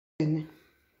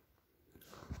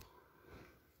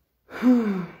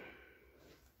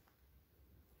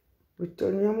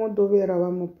Ritorniamo dove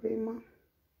eravamo prima.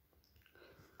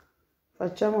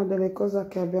 Facciamo delle cose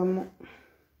che abbiamo.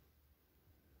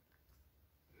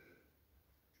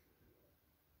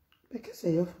 Perché se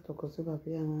io ho fatto così va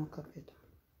via, non ho capito.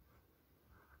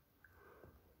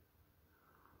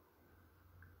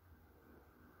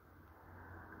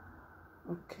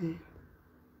 Ok,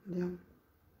 andiamo.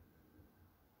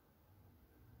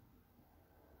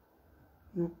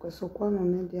 No, questo qua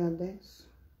non è di adesso.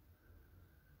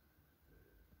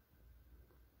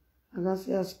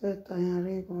 Ragazzi, aspetta, in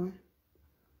arrivo,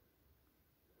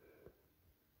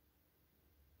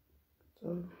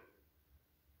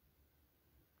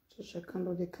 Sto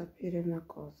cercando di capire una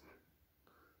cosa.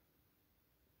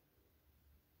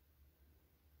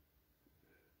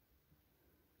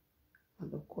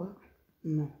 Vado qua?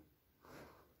 No.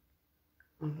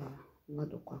 Allora,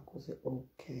 vado qua così,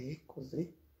 ok,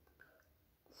 così.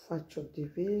 Faccio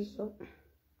diviso,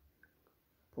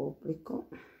 pubblico,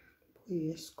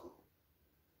 poi esco,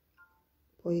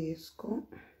 poi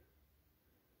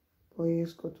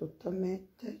esco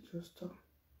totalmente, giusto?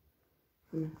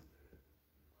 No.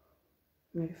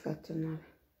 Mi rifate male.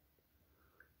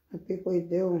 E poi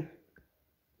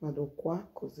vado qua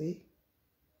così,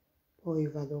 poi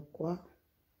vado qua,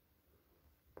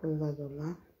 poi vado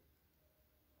là.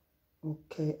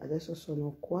 Ok, adesso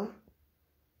sono qua,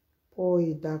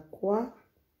 poi da qua,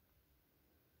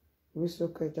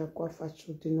 visto che da qua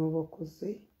faccio di nuovo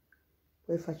così,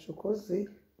 poi faccio così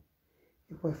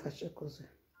e poi faccio così.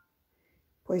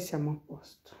 Poi siamo a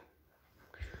posto.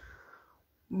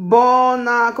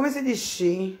 Buona, come si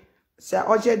dice?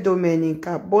 Oggi è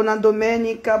domenica. Buona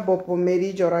domenica, buon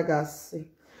pomeriggio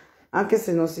ragazzi. Anche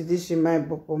se non si dice mai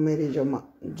buon pomeriggio, ma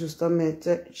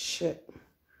giustamente si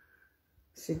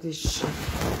dice.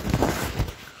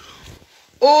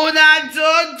 Una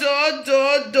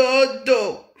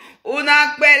do.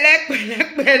 Una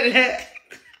quelle.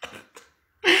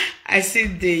 I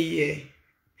see day here.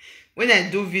 When I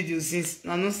do video, since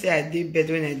I don't say I did bed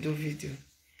when I do video.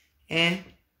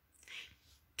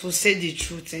 To say the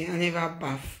truth, I never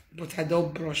bath, but I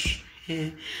don't brush.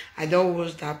 I don't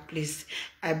wash that place.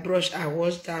 I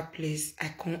wash that place.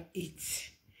 I can't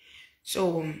eat.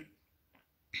 So,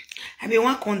 I be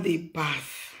one con the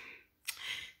bath.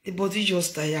 The body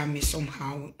just tire me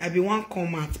somehow. I be one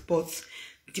come out, but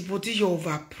the body you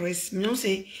overpress. You know,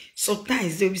 say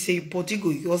sometimes they will say your body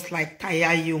go just like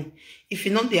tire you. If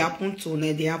it not they happen to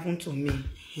me, they happen to me.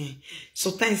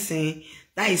 Sometimes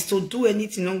that is to do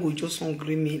anything, don't go just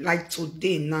hungry me. Like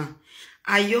today now,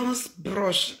 I just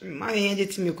brush. My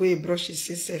hand me go brush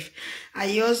itself.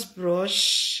 I just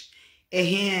brush.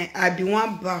 I be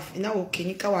one bath. You know, okay,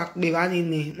 you can work me one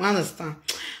in. Understand?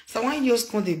 So when you just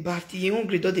come the bath, you won't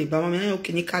do the bath. I mean,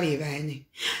 okay, you carry it.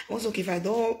 Also, if I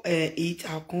don't eat,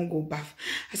 I can't go bath.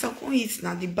 I said, I can't eat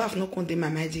now. The bath no come to my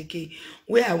mind again.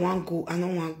 Where I want go, I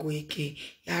don't want go again.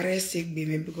 I rest sick,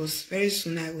 baby, because very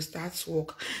soon I will start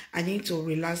work. I need to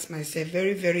relax myself.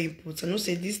 Very, very important. I know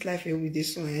say this life with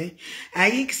this one.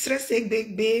 I stress sick,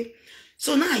 baby.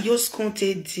 So now I just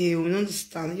content the, you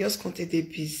understand? I just content the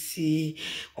PC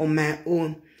on my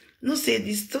own. No say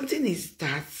this something is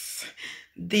that.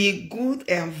 The good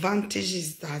advantage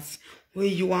is that when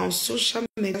you are on social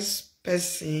media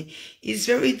person, it's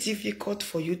very difficult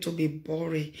for you to be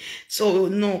boring. So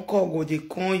no call go they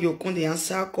call you can the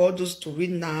answer call those to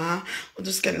read now or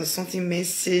those kind of something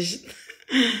message.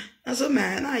 And so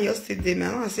man, I yesterday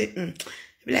man I say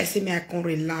be like say me I can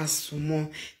relax some more.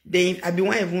 Then I be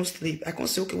one even sleep. I can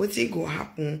say okay, what thing go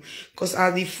happen? Because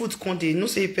as the food come they no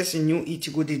say person you eat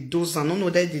you go the dose and no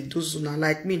that the dose now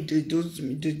like me the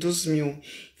dose me.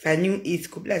 If I knew it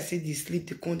could be like say the sleep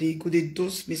they come they go they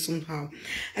dose me somehow.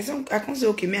 I can say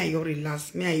okay, me I you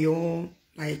relax, me I you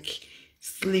like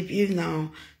sleep even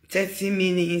now 30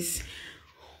 minutes.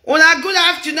 Oh, good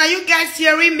afternoon. Are you guys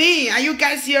hearing me? Are you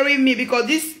guys hearing me? Because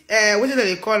this what is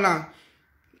they call her?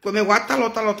 Because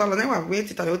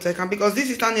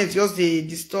this internet just they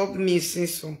disturb me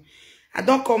since so. I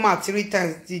don't come out 3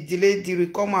 times. The delay, the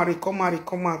come out.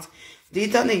 The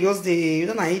internet just the you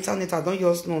know the internet. I don't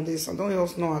just know this. I don't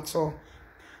just know at all.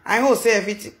 I hope say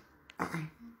everything.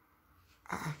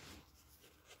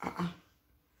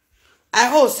 I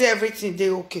hope say everything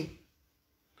they okay.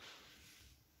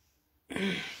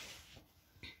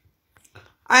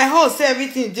 I hope say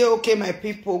everything is okay, my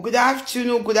people. Good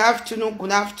afternoon.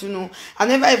 I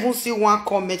never even see one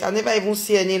comment. I never even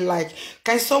see any like.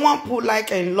 Can someone put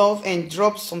like and love and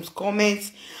drop some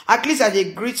comments? At least I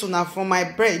dey greet una from my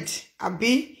bread.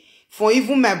 Abi, For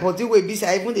even my body will be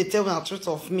say, even they tell the truth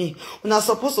of me. When I'm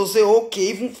supposed to say, okay,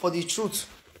 even for the truth.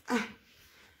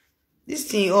 This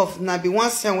thing off, now be one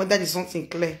saying whether there's something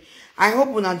clear. I hope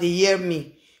when they hear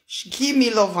me. Give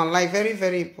me love and life. Very,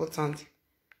 very important.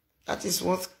 That is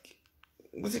what's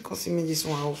it costing me this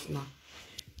one off now.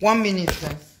 1 minute,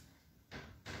 guys.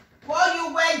 What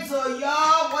you went to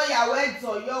yo? What you went to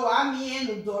yo?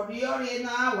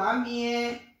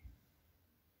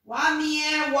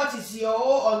 What is your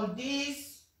on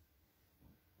this?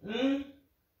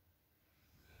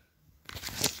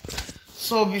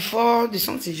 So before the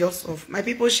something just off, my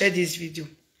people share this video.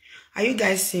 Are you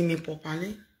guys seeing me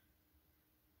properly?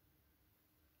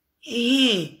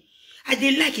 I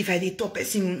dey like if I dey talk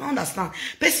person, you understand.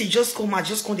 Person just come out,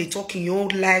 just come dey talk in your own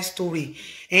life story.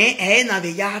 Na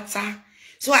the yata.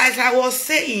 So as I was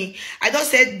saying, I don't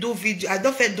said do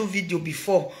video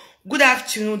before. Good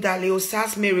afternoon, darling.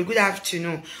 Osas Mary, good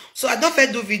afternoon. So I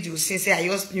don't do video since I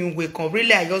just knew wake up.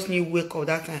 Really, I just knew wake up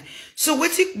that time. So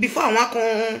waiting before I want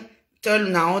to tell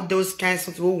now all those kinds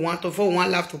of people want to for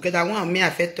one laugh together. I want me I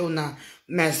feel tell now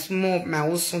my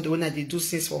own son the one that they do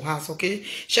things for us. Okay,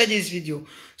 share this video.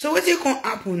 So what you can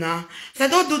happen now? So I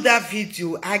don't do that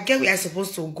video. I get where I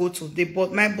supposed to go today,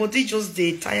 but my body just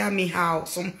they tire me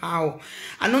somehow.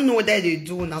 I don't know what they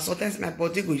do now. Sometimes my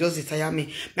body will just tire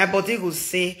me. My body will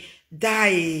say,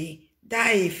 die,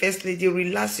 first lady,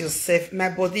 relax yourself. My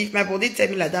body tell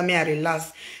me like that, may I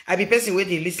relax. I be person where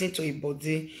they listen to your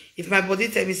body. If my body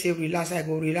tell me say relax, I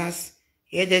go relax.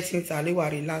 Yeah, that things I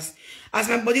relax. As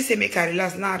my body say make I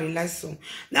relax, now I relax so.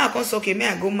 Now I come say okay, may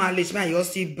I go mileage, may I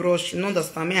just see brush, you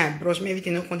understand, may I brush, may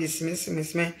everything not come the smell.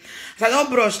 As I don't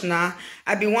brush now,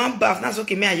 I be one bath, that's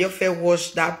okay, may I just fair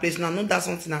wash that place now, not that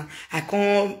something now. I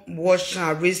can't wash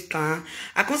and raise time.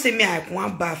 I can't say may I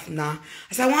one bath now.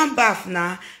 As I one bath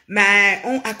now, my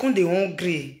own, I can't the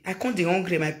hungry,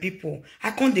 my people.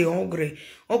 I can't the hungry.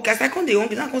 Okay, as I can't the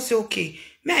hungry, now I can say okay,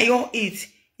 may I all eat.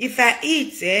 If I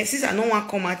eat, since I don't want to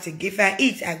come out again, if I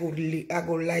eat, I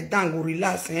go lie down, go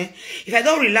relax. If I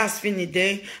don't relax, finish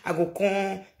then I go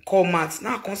come out.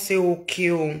 Now I can say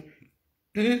okay.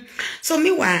 So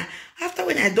meanwhile, after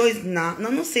when I do it now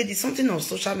say there's something on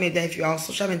social media. If you are on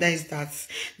social media, is that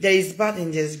there is bad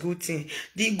and there's good thing.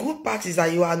 The good part is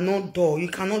that you are not dull. You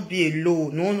cannot be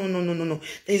alone. No.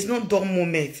 There is no dull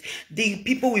moment. The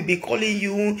people will be calling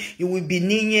you. You will be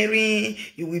nearing.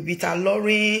 You will be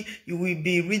tailoring. You will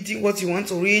be reading what you want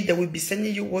to read. They will be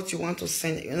sending you what you want to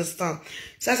send. You understand?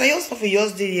 So as I just for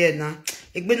yours day here now,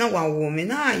 it be not one woman.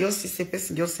 Now I just see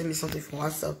person just send me something from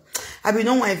WhatsApp. I be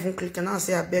no one even click and I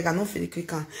say I beg. I don't feel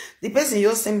click on. The person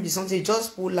just send me something,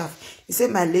 just pull laugh. He said,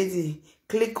 my lady,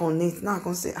 click on it. Now I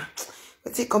can say,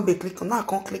 but it can't be click on. Now I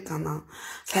can't click on now.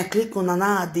 So I click on and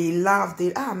now they laugh.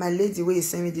 My lady, where you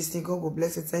send me this thing, God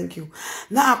bless you, thank you.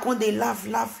 Now I can't they laugh.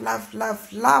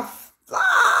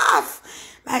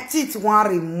 My teeth want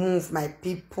remove, my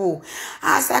people.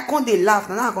 As I can't they laugh.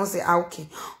 Now I can say, okay,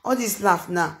 all this laugh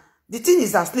now. The thing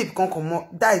is that sleep can't come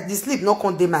out. That the sleep not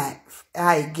come dey my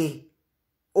eye again.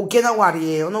 Okay, no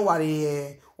worry,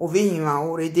 over him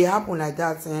already happen like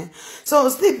that. So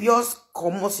sleep just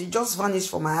come out, it just vanish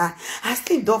from my eye. I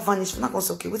sleep don't vanish. Now I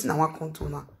say, okay, what's I want to do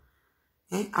now?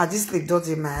 I this sleep don't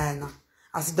in my eye now.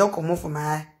 As it don't come out from my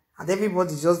eye. And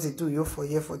everybody just they do you for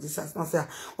this. I say,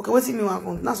 okay, what's me want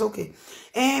to? That's okay.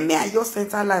 May I just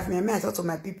enter life, may I talk to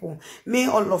my people. May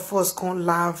all of us come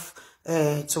laugh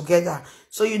together.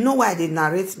 So you know why they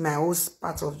narrate my whole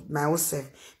part of my own self.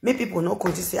 May people not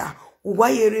continue to say,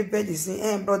 why you rebel this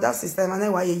thing? Brother, sister,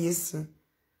 man, why you yes?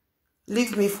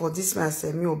 Leave me for this man,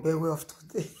 say me obey way of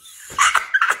today.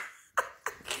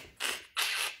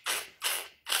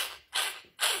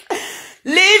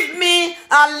 Leave me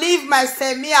and leave my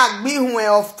semi agbiwe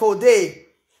of today.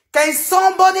 Can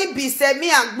somebody be semi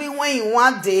agbiwe in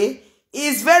one day?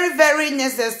 It's very, very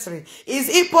necessary. It's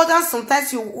important.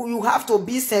 Sometimes you have to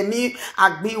be semi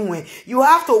agbiwe. You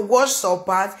have to wash some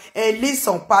part and leave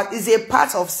some part. It's a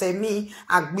part of semi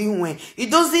agbiwe.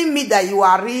 It doesn't mean that you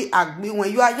are real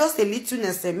agbiwe. You are just a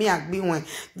little semi agbiwe.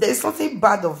 There's nothing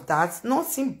bad of that.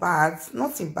 Nothing bad.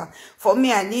 For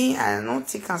me, I don't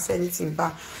think I can say anything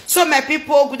bad. So my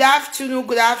people, good afternoon.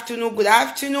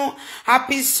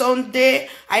 Happy Sunday.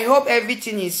 I hope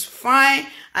everything is fine.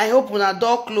 I hope una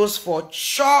door close for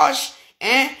church.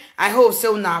 I hope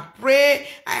so una pray.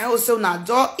 I hope so una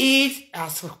don't eat.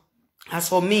 As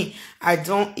for me, I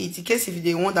don't eat. In case if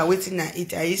they want that waiting I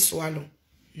eat, I eat swallow.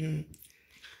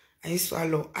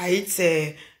 I eat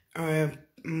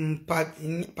pad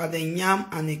yam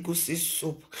and a goosey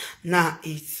soup. Now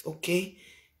eat, okay?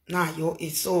 Now you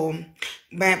eat. So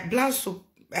my black soup,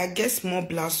 I guess more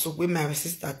blood soap with my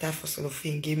sister tie for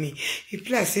cellophane gave me. You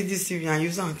play I see this TV and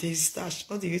use it until it stash.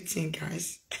 What do you think,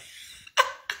 guys?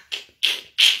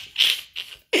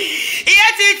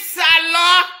 Yet it's a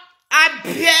law. I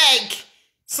beg.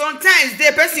 Sometimes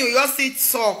the person will just sit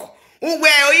talk. Oh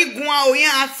well, you go out, you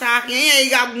attack, you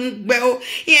got bell,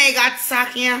 you got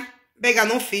attack, beg I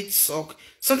no fit talk.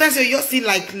 Sometimes you just still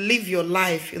like live your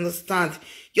life, you understand?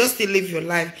 Just still live your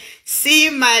life. See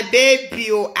my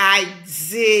baby, oh I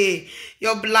say.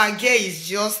 Your blagge is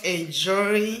just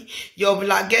enjoying. Your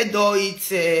blagge do it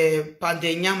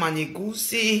pandenyam and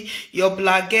egusi. Your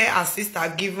blagge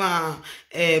sister give her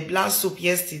blood soup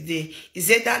yesterday. Is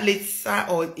it that later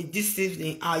or this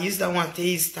evening? I'll use that one to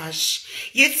eat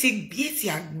stash. Yeti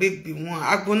baby one.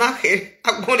 I'm gonna hear.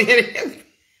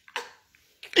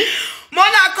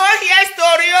 Monaco here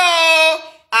story oh.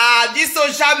 This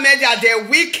social media they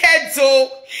wicked oh.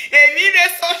 Emi the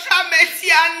social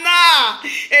media na.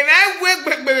 Emi we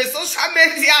social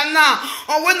media na.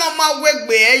 On we normal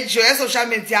we enjoy social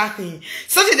media thing.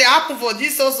 Something they happen for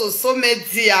this also so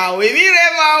media. Emi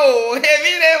rema oh.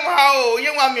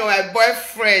 You want me my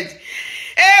boyfriend.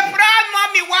 Hey, proud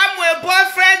mommy want my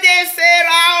boyfriend they say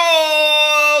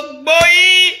oh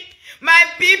boy. My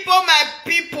people.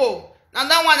 Now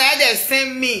that one I just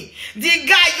send me. The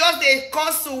guy just they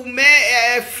comes to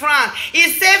me Frank. He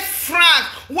said, Frank,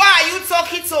 why are you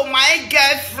talking to my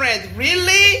girlfriend?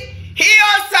 Really? He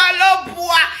also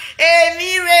boy.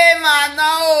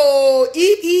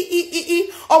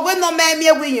 Oh, when no man me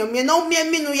win you no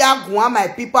me no ya go my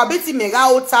people. I bet me ga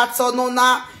o tato no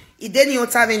na. I didn't you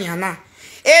tell me na. No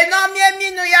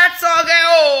me no ya toge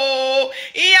oh.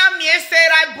 He am me say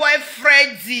right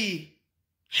boyfriend.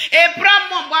 A brown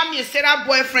mom me say that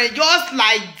boyfriend just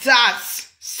like that.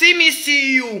 See me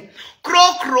see you.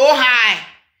 Crow high.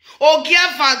 Oh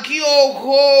give oh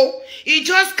ho. He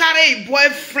just carry a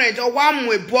boyfriend or one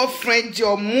with boyfriend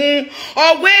your moon.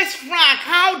 Or where's Frank?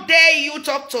 How dare you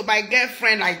talk to my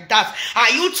girlfriend like that?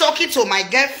 Are you talking to my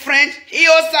girlfriend? He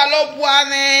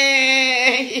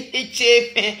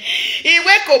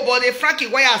wake up body Frankie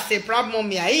why I say proud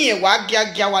mommy. He wa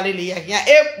gia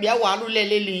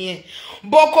walele.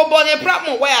 Boko bone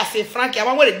problem why I say Frank, I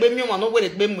want to be me, I know where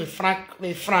it be with Frank.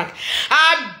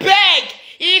 I beg,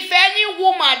 if any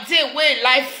woman dey way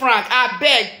like Frank, I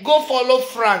beg, go follow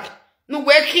Frank. No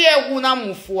work here, wuna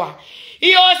mufua.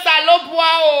 Iyo salopwa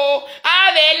o,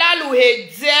 ave la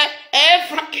luhedze,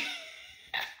 Frank.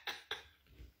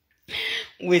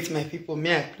 Wait, my people,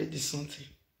 may I play this something?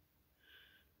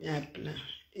 May I play?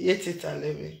 Yet it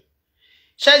me.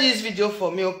 Share this video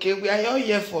for me, okay? We are all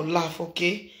here for laugh,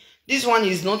 okay? This one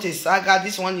is not a saga.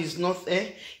 This one is not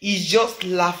it's just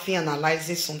laughing,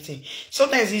 analyzing something.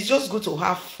 Sometimes it's just good to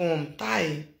have fun.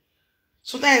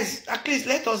 Sometimes, at least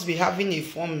let us be having a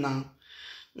fun now.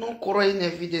 No quarreling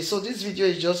every day. So this video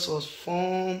is just for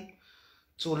fun,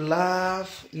 to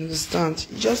laugh. You understand?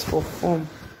 Just for fun.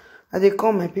 And they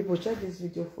call my people, check this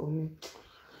video for me.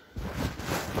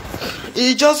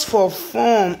 It's just for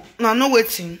fun. Now, no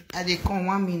waiting. And they come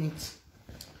 1 minute.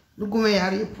 Look where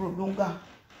you are prolonga.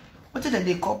 What did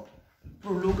they call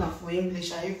prologue for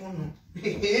English? I even know. Must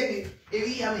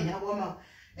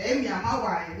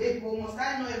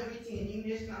I know everything in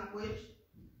English language?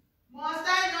 Must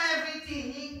I know everything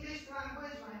in English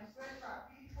language, my special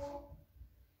people?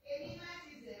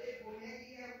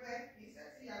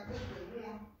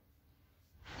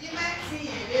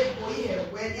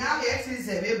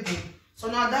 So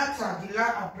now that's a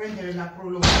apprendere la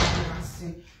prolonga.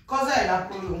 Cosa è la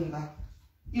prolonga?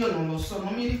 Io non lo so,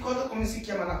 non mi ricordo come si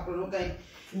chiama la prologa in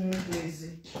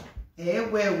inglese.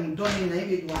 Where un donne na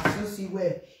ibe do so see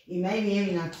where in my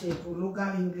name na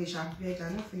prologa in English I beg I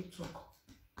no fit talk.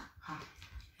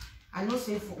 I know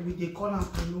say for we dey call am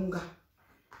prolonga.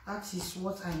 That is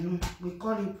what I know. We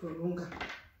call it prolonga.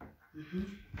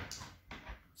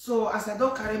 So as I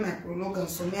don't carry my prolonga,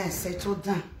 so me I settle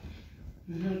down.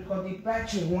 Because the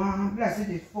patch one, I say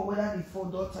the four, whether the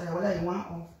 4 daughter, whether you want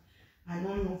off, I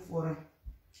don't know for them.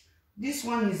 This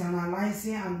one is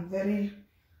analyzing and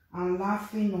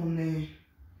laughing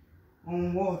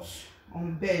on what?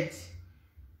 On bed.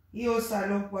 He also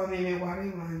look what me worry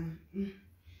man.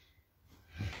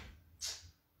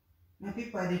 My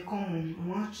people they come on, I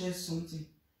want to share something.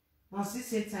 Now see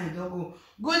say time don't go.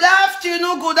 Good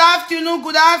afternoon.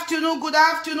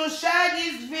 Share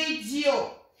this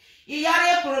video.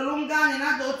 Iare prolunga ni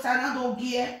na do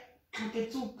gie. Anche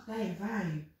tu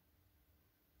vai.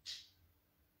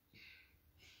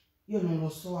 Io non lo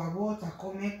so, a volte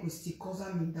come queste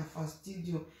cose mi dà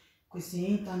fastidio, questi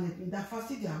internet mi dà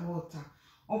fastidio a volte.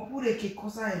 Oppure che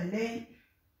cosa è lei?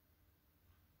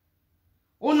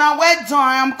 Una well done.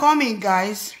 I am coming,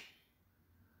 guys.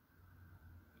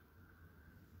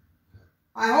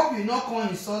 I hope you not come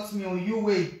insult me or you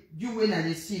wait na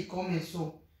they see coming.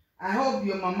 So I hope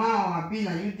your mama or Abi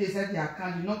and you they said their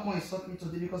account. You not come insult me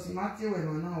today because it matter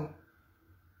well now.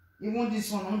 Even this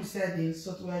one, only said the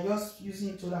insult. We are just using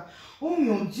it to that. Oh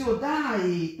my Dio,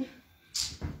 die.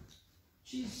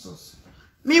 Jesus.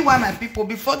 Meanwhile, my people,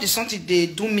 before the something they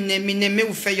do me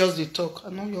will fail just the talk. I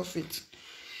know your faith.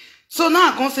 So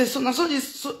now I can say so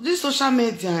this social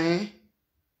media,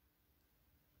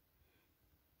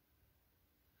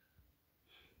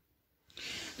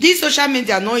 This social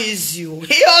media no easy.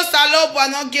 Hey, oh,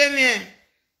 salopo, not give me.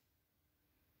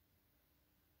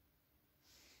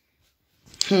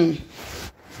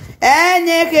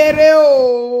 Nekere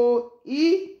o.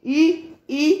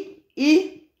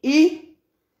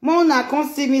 Mo na kon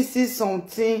see me see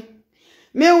something.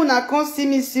 Me una kon see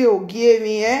me see o give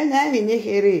me. Na mi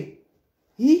nekere.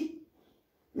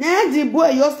 Na the boy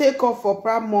you say call for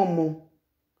proud momo.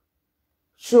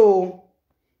 So,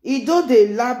 he do the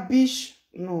lavish.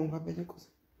 No,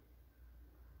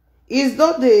 it's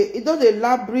not the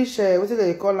lavish, what do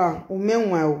they call her?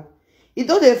 Umenwa. He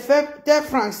do the tell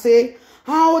Frank say,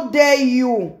 how dare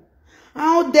you?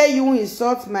 How dare you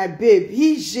insult my babe?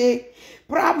 He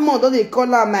proud mom do they call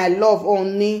her my love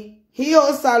only. He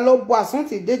also love boy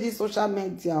something did this social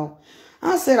media.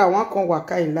 I said I want come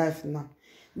waka in life now.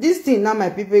 This thing now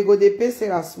my people go they pay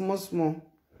Sarah small.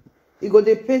 He go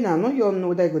they pay now. No you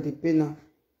know that he go they pay now.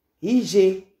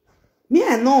 Me,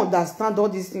 I don't understand all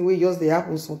these things wey just they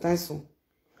happen sometimes. So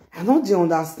I don't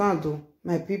understand though,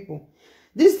 my people.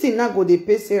 This thing now go they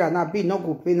pay Sarah now be not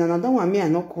go pay now. That one me I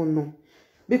not come know.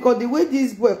 Because the way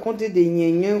this boy content the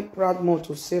nyenye proud more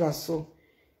to Sarah so.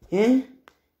 He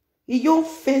your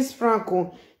face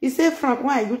Franco. He said, Frank,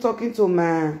 why are you talking to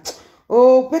man?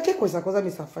 Oh, perché questa cosa mi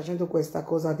sta facendo questa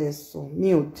cosa adesso?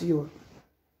 Mio Dio.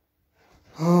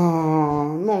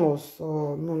 Non lo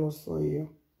so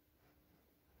io.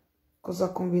 Cosa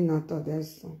combinata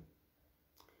adesso?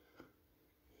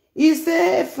 He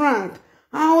said, Frank,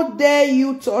 how dare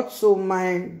you talk to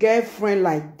my girlfriend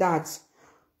like that?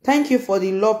 Thank you for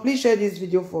the love. Please share this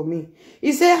video for me.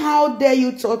 He said, how dare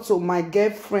you talk to my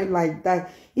girlfriend like that?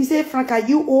 He said, Frank, are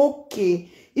you okay?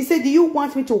 He said, do you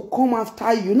want me to come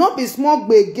after you? Not be small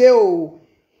big girl.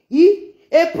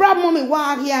 A problem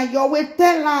why here you will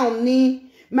tell her ni.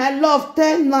 My love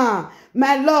tell her.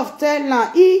 My love tell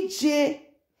her. EJ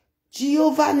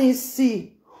Jehovah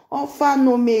Nisi, Alpha and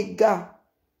Omega,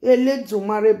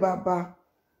 Eledumare Baba,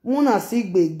 Mona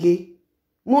Sigbege.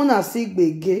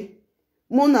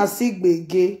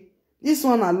 This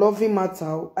one a loving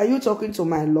matter. Are you talking to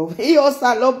my love? He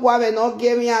also love woman not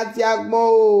give me a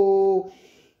diagmo.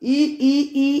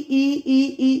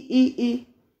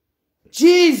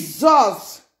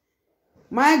 Jesus,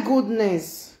 my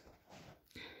goodness,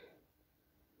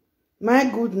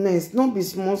 not be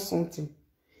small something.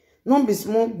 Not be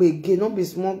small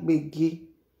bege.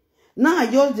 Now I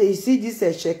just they see this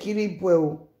Shekiri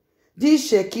boy.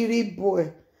 This Shekiri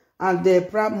boy and the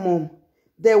proud mom.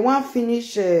 They want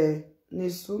finish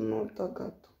Nisuno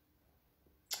Tagato.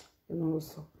 You know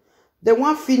so. They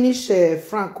want finish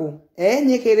Franco.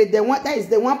 Nekere they want that is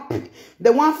they want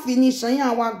finish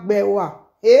bewa.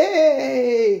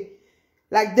 Hey,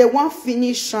 like they want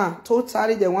finish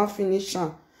totally they want finish.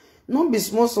 Not be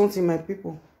small something, my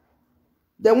people.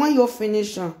 Then when you're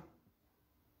finished, I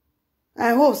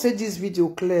hope say this video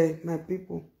clear, my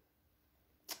people.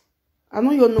 I know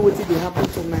you know what they happen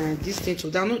to my this thing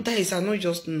today. I know that is I know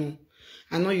just know.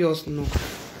 I know yours know.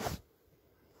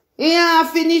 Yeah,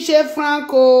 finish it,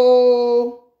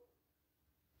 Franco.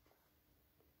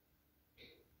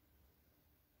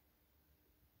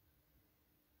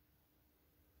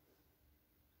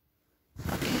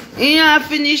 Yeah,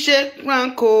 finish it,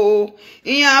 Franco.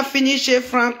 Yeah, finish it,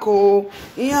 Franco.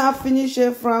 Yeah, finish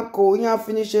it, Franco. Yeah,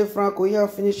 finish it, Franco. Yeah,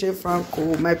 finish it,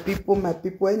 Franco. My people,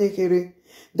 any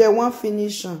they want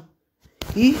finish.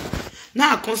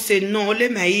 Now I can say no,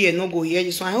 let my ear no go hear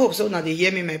you. So I hope so now they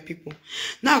hear me, my people.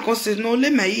 Now I can say no,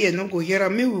 let my ear no go hear.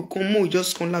 And maybe we come more,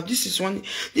 just can laugh. This one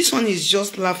is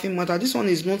just laughing matter. This one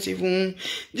is not even.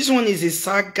 This one is a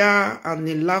saga and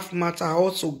a laugh matter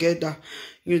all together.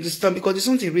 You understand? Because this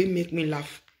something really make me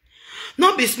laugh.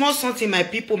 Not be small something, my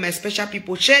people, my special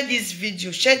people. Share this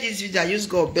video. I just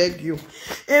go beg you.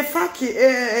 Frankie,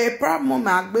 proud mom,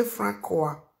 I be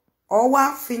Francois. Or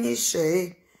what finish?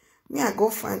 Me, I go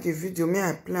find the video. Me,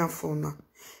 I plan for now.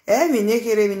 Me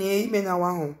nekere me na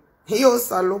wa home. He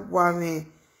also lobwa me.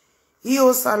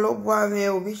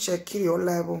 Obi shekiri o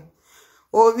live.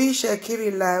 Obi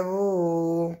shekiri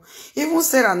live. Even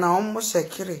Sarah na almost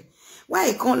shekiri. Why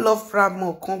I can't love Frag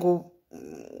more? Can't go.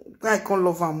 Why I can't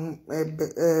love him?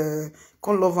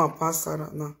 Can't love him past Sarah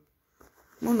now.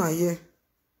 No, not here.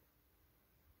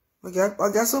 Okay,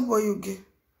 I guess so boy you get.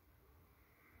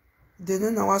 They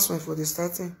don't know what's for the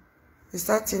starting. The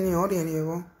starting in order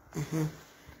anyway.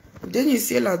 Then you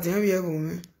see like them here,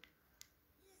 woman.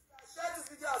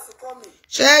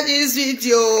 Share this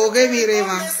video. Give me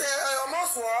Rema.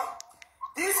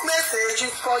 This message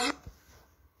is for you.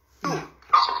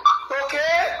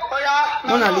 Okay? Oh yeah.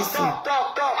 No, no, listen.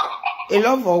 Talk. A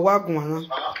love for work, man.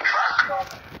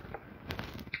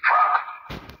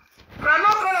 I'm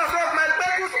not gonna talk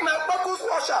my focus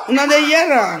washer. Now the year.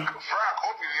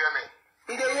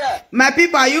 Yeah. My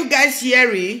people, are you guys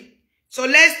hearing? So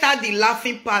let's start the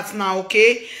laughing part now,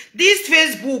 okay? This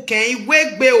Facebook,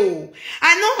 wake bell.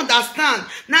 I don't understand.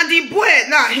 Now the boy,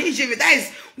 that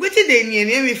is what did they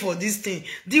name me for this thing?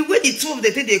 The way the two of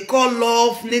the thing they call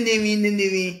love,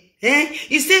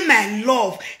 he say my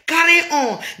love, carry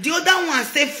on. The other one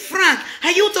say, Frank,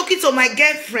 are you talking to my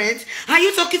girlfriend? Are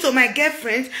you talking to my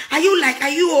girlfriend? Are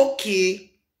you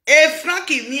okay?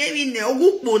 Frankie, me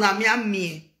ukbona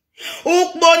miamie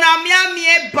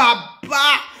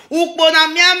baba. Ukbona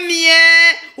miamie.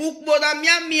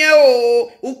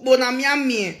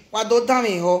 What do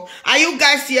dame ho? Are you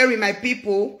guys hearing my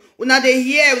people? Una they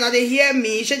hear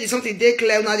me. Share something they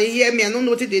clear. Una they hear me. I don't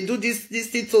know what they do this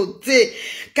thing today.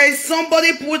 Can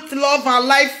somebody put love and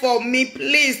life for me,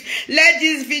 please? Let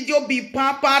this video be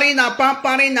pampering a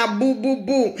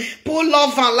boo. Put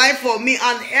love and life for me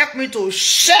and help me to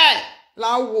share.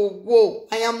 La wo.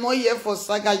 I am not here for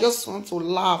saga. I just want to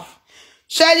laugh.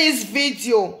 Share this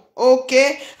video,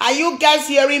 okay? Are you guys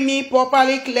hearing me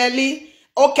properly, clearly?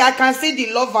 Okay, I can see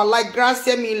the love and like.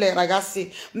 Grazie mille,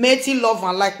 ragazzi. Meti love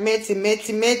and like.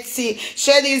 Meti.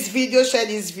 Share this video.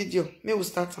 Me will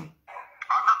start on.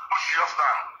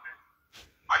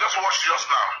 I just watched just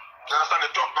now. You understand the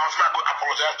talk now? So I could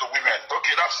apologize to women.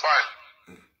 Okay, that's fine.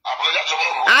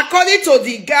 According to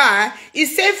the guy, he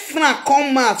said Frank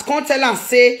come out, come tell and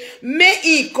say, may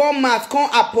he come out,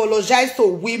 come apologize to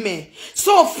women.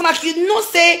 So Frank, you know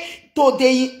say to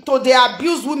the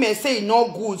abuse women say it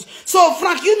not good. So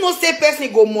Frank, you know say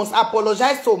person go must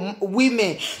apologize to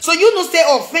women. So you know say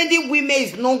offending women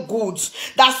is not good.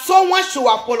 That someone should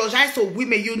apologize to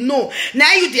women. You know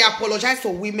now you they apologize to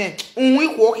women. We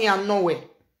walk in nowhere.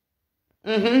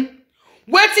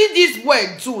 What did this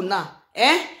boy do now?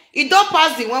 It don't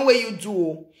pass the one way you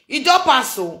do. It don't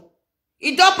pass so.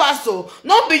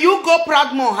 Not be you go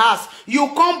Pradmon house. You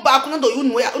come back.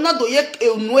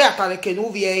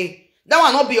 That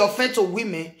one not be offense to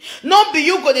women. Not be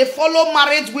you go they follow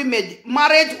married women.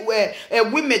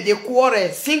 Women they quarrel.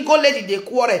 Single lady they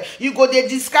quarrel. You go they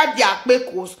describe their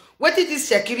pekos. What did this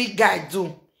security guy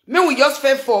do? May we just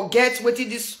forget what did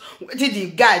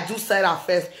the guy do Sarah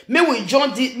first. May we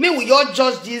all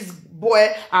judge this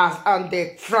boy and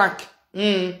the Frank.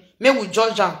 May we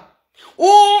judge them.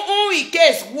 Who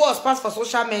case was passed for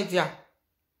social media.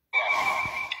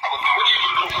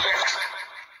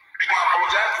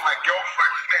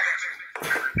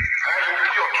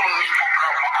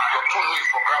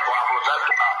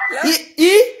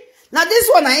 Now this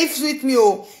one I sweet me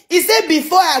oh. He said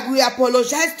before I will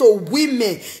apologize to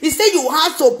women. He said you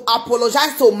have to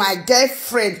apologize to my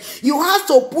girlfriend. You have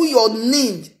to put your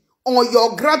name on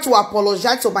your ground to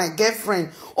apologize to my girlfriend.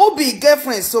 Who be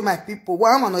girlfriend so my people?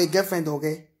 Well, I'm not a girlfriend,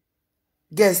 okay?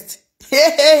 Guest.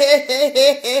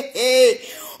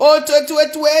 Oh,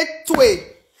 wait.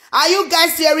 Are you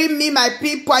guys hearing me, my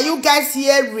people? Are you guys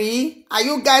hearing? Are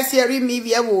you guys hearing me?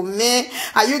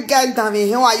 Are you guys down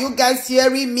here? Are you guys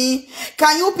hearing me?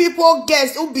 Can you people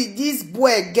guess who be this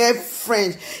boy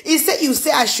girlfriend? He said you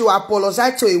say I should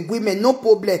apologize to a woman, no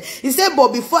problem. He said,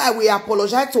 but before I will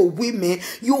apologize to women,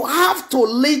 you have to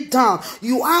lay down.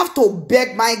 You have to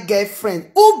beg my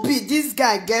girlfriend. Who be this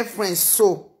guy girlfriend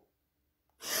so?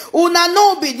 Una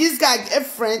no be this guy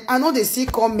girlfriend. I know they see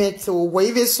comment where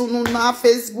even soon na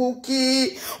Facebook.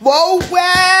 Whoa,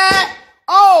 where?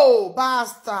 Oh,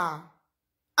 bastard.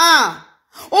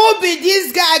 Who be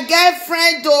this guy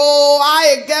girlfriend though?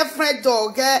 I a girlfriend though,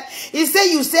 okay? He said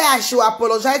you say I should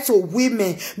apologize to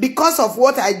women because of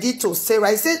what I did to Sarah.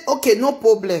 I said, okay, no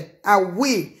problem. I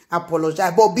will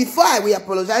apologize. But before I will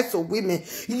apologize to women,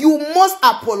 you must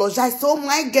apologize to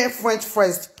my girlfriend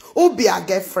first. Who be a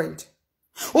girlfriend?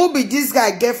 Who be this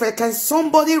guy girlfriend? Can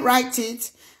somebody write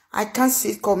it? I can't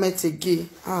see comment again.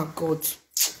 Oh God.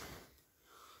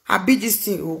 I beat this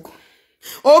thing.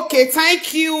 Okay,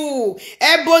 thank you.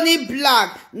 Ebony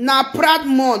Black. Na proud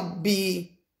mom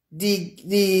be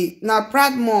the na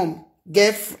proud mom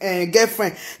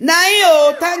girlfriend. Now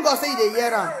you thank God say the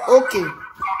year. Okay.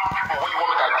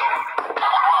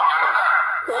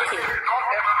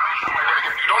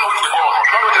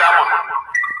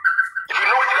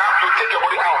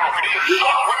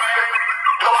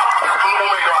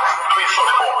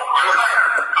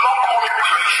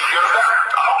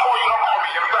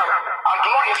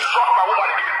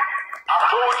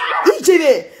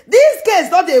 This case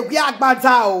not a weird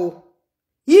matter.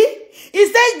 He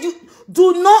said, you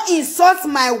do not insult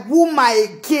my woman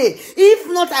again. If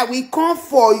not, I will come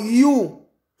for you.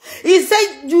 He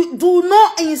said, you do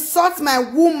not insult my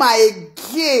woman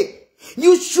again.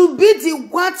 You should be the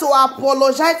one to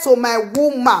apologize to my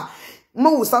woman.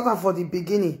 Mo will start for the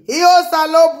beginning. Social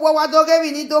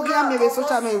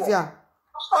media.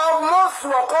 Almost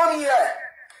will come here.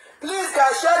 Please,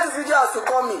 can share this video as you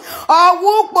come in.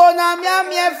 Oh, ukpona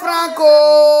miamie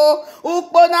Franco.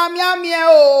 Ukpona miamie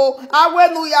o.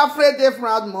 Awenu ya frede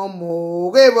frad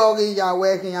momo. Rebogi ya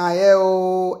working ya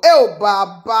o.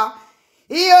 Baba.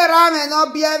 Iyo rame no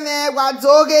bieme.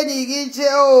 Wadoge ni giche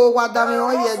o. Wadame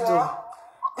o yedo.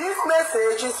 This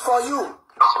message is for you.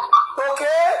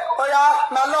 Okay? Oh yeah,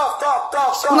 my love, talk.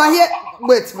 When I hear,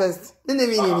 wait first.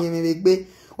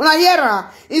 When I hear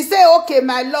her, he say, okay,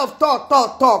 my love, talk.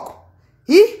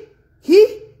 He,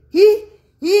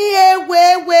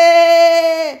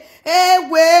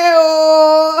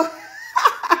 oh.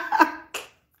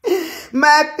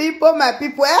 My people, I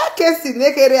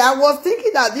was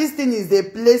thinking that this thing is a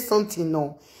play something,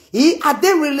 no. Are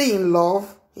they really in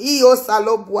love? And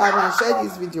share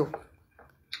this video.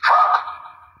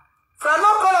 From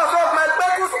no colors of my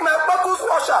purpose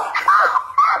washer.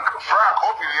 Frank,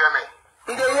 hope you hear me.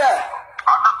 In the year. I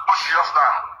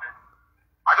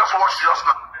just watched just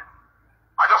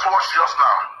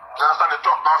now. You understand the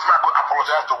talk now? I could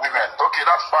apologize to women. Okay,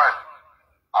 that's fine.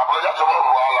 I apologize to one of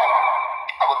Wahala.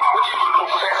 I would what you do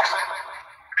first.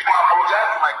 You can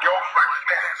apologize to my girlfriend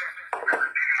first.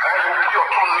 And you will your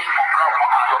tone needs for grab.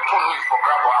 Your tone needs for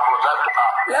grab or apologize to her.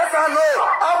 Let her know.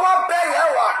 I want pay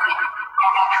her.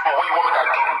 What you want me to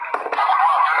do?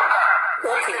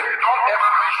 Okay. Don't ever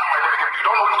mention my name. You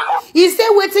don't know what to go. He said,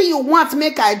 what you want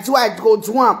make I go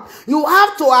do am. You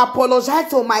have to apologize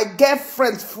to my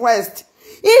girlfriend first.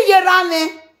 He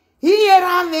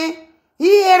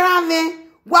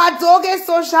Wadoge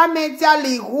social media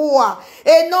lihua.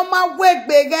 E no ma wek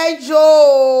begejo.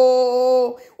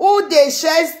 Who de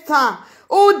shestan.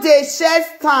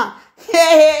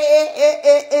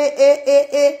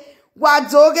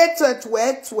 Wadoge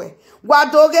tutwetwe.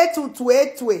 Wadoge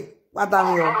tutwetwe.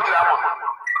 Wadamio.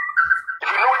 If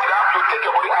you know what you have to take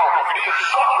your body out. If you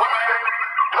insult women,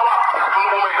 you don't have to know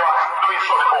women you are doing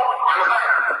insult for. You understand?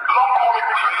 Do not call me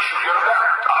police. You understand?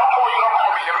 I don't call you, don't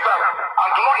call me. You understand?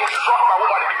 And do not insult my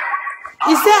woman again.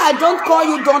 He said, I don't call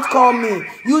you, don't call me.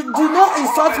 You do not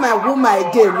insult my woman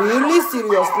again. Really?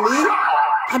 Seriously?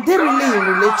 Are they really in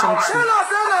relationship?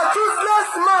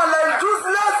 Useless man like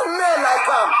useless men like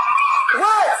him.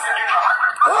 What?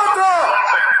 Hold on.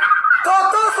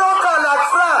 Toto soka like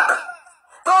Frank.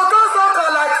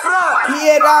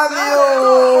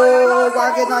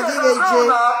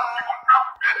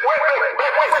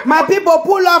 My people,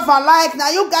 pull off and like. Now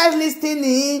you guys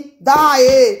listening,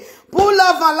 die. Pull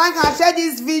off and like and share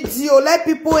this video. Let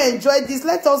people enjoy this.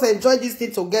 Let us enjoy this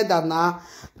thing together now.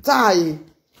 Die.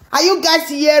 Are you guys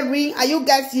hearing?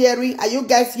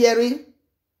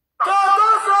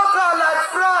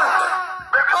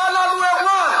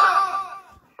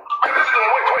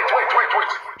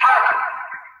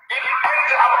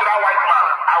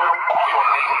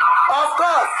 Of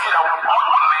course.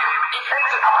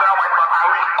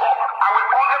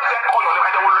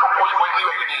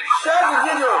 Share the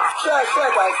video. Share,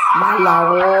 guys.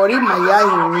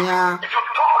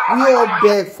 You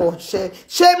beg for share.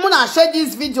 Muna share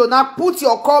this video now. Put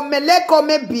your comment. Let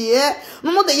comment be here.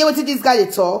 No the hear what this guy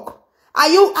they talk. Are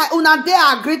you they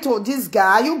agree to this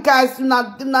guy? Are you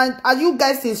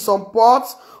guys in support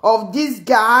of this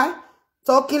guy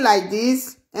talking like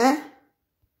this? He's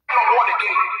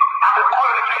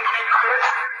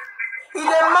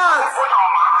a man.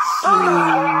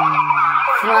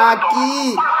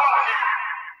 Frankie.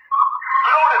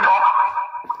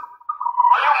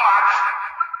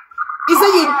 He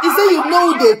said you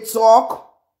know they talk.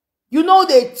 You know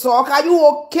they talk. Are you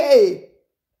okay?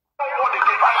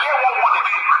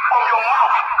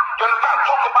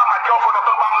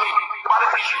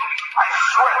 I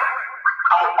swear,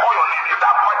 I will call your name. If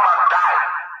that white man die,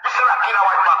 you say that killer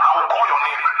white man, I will call your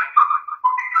name.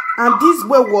 And this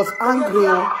boy was angry.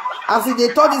 As if they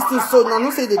thought this thing so, no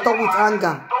say they talk with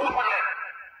anger. Don't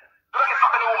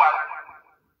insult any woman.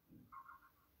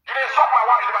 You insult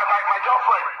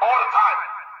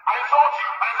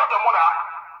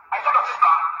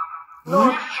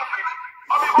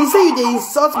say you dey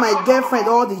insult my girlfriend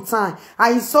all the time.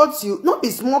 I insult you. Not be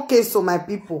small case to my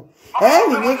people. Eh,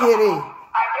 we make it.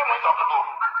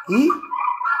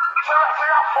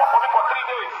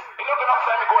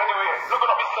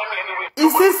 He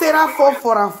say Sarah fall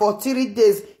for her for 3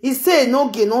 days. He say no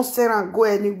get no Sarah go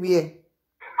anywhere.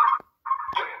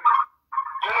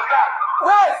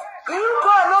 Wait, can you go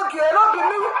Enoke? Not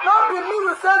be me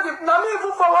you send it. Now me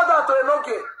even forward that to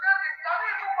Enoke.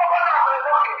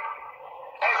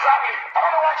 Exactly. I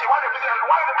don't know why she wanted to be there.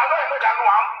 Why I know that no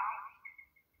one.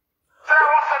 Sarah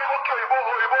wants to go kill you for no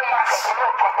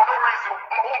reason.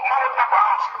 Man will tap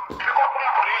out. Because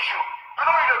come for the issue. You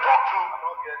know who you talk to.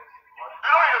 You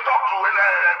know who you talk to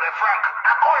Frank.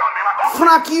 I call your name.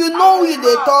 Frank, you know who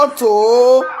they talk to.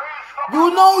 You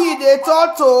know who they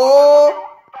talk to.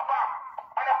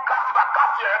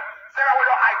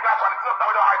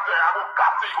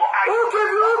 Who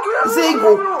Say he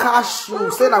go cash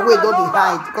you. Say that way don't be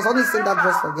hide. Because only say that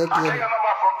just forget you.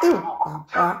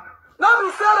 Papa. Now be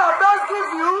said I best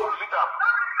give you.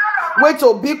 Wait to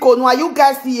Biko. No, are you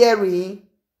guys hearing?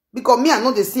 Because me, I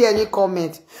know they see any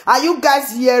comment. Are you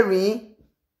guys hearing?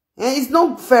 And it's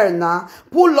not fair now.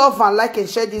 Pull love and like and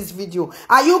share this video.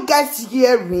 Are you guys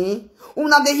hearing?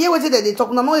 Now they hear what they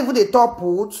talk. Now not even they talk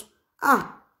put.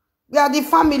 We are the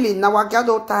family now.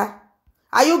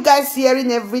 Are you guys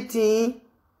hearing everything?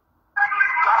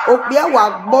 Okbia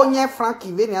wa bonye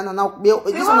Frankie veni ana na okbia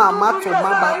this one na matter my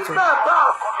battle.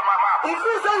 If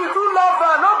you say you do love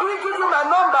her, not going to give you my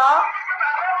number.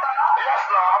 Yes,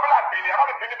 no, I'm like Billy. I'm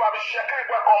not Billy, but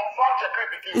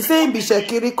He say he be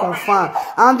Shekiri confirm.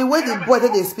 And the way the boy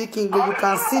that they speak English, you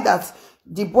can see that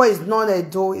the boy is not a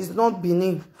dough, is not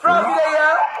Benin.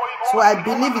 So I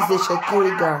believe it's a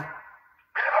Shekiri guy.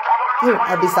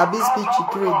 I be sabi speak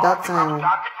Shekiri that time.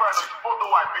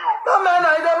 No man,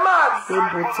 I the mad. Me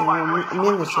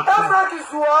with Shekiri. That's not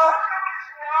his war.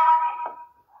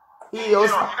 He also.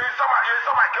 You saw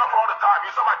my girlfriend all the time.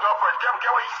 You saw my girlfriend.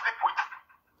 Get where you sleep with.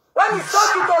 When he saw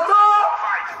you, Toto.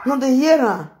 No, they hear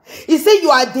her. He say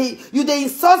you they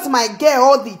insult my girl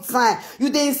all the time. You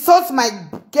they insult my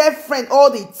girlfriend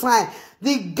all the time.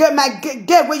 My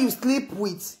girl where you sleep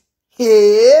with.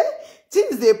 Hey,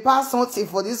 things they pass something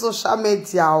for this social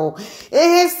media.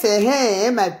 Hey, say hey,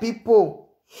 my people.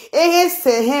 Hey,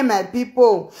 say hey, my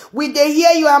people. We they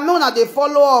hear you and una they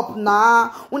follow up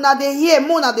now. Una they hear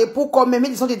me, una they put comment.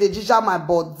 Me something they ginger my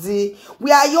body.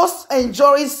 We are just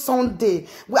enjoying Sunday.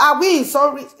 Are we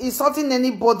insulting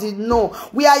anybody? No.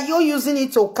 We are you using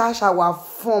it to cash our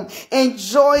form.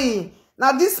 Enjoy.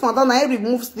 Now this madam I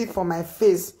remove sleep from my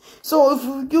face. So if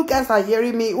you guys are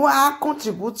hearing me, who I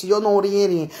contribute to your not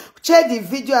hearing, share the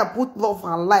video and put love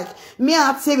and like. Me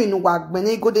I tell me no work when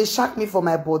he go they shock me for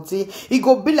my body. He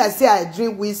go be like say I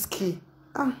drink whiskey. You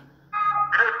talk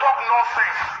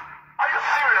nonsense. Are you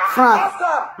serious? Frank,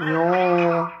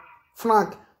 no.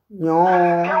 Frank, no.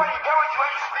 Get where you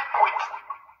sleep with.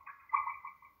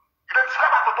 You don't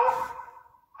describe that Toto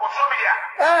for somebody.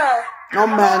 No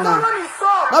man.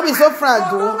 Not be so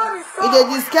frank though. If they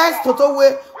disguise Toto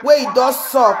where he does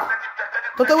suck.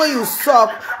 Toto where you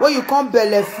suck, where you come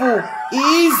belly full.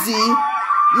 Easy.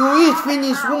 You eat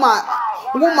finish, woman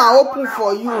open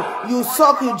for you. You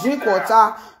suck, you drink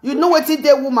water. You know what it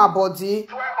dey woman body.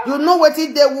 You know what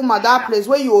it dey woman that place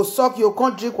where you suck, you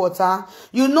can't drink water.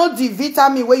 You know the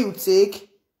vitamin where you take.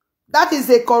 That is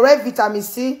a correct vitamin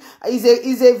C.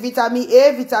 Is a vitamin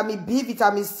A, vitamin B,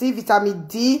 vitamin C, vitamin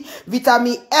D,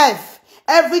 vitamin F.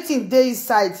 Everything there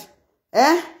inside.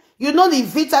 You know the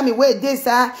vitamin where they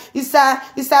say it's a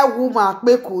woman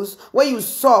kpekus where you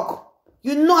suck.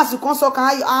 You know as you can suck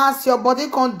and you ask your body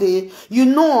can day. You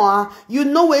know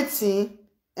waiting.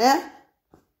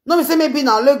 No me say maybe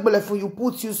now leg belly you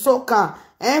put you suck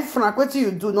Frank, what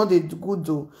you do not the good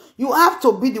do. You have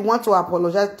to be the one to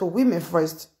apologize to women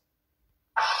first.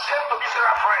 Ashamed to be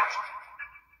Sarah friend.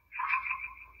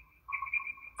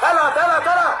 Tell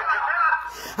her.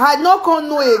 I not gonna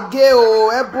know a gay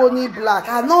or ebony black.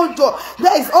 I know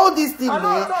there is all these things,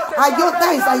 man.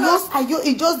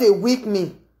 It just they weak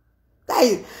me. That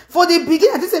is for the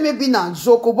beginning. I just say maybe na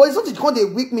joke, but it's not because they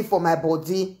weak me for my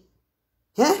body.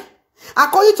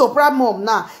 According to Prime Mom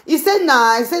now, he said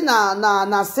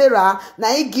na Sarah,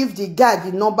 now he give the guy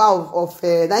the number of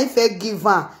now he fair give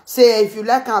her. Say if you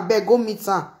like her, beg go meet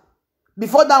her.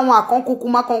 Before that one, I can't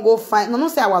go find. No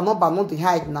say our number not the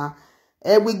hide now.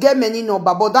 We get many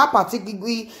number, but that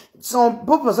particular some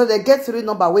people say they get 3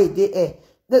 number where they air.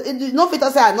 No fit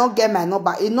say I not get my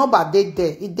number. A number they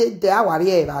there. It did there. Our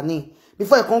running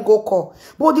before I can't go call.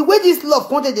 But the way this love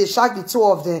content they shock the two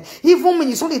of them. Even when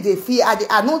it's only they feel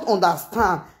I don't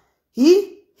understand.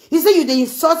 He said, you dey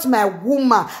insult my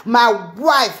woman, my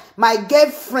wife, my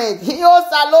girlfriend. He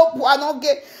also alopo, I don't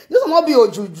get. This will not be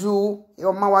ojuju.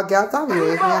 Your mama get out of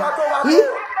here.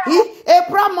 A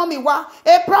proud mommy wa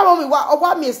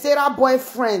me Sarah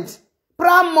boyfriend.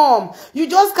 Proud mom, you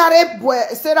just carry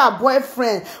Sarah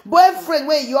boyfriend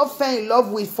where you fell in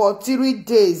love with for 3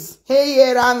 days.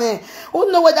 Hey, Rame,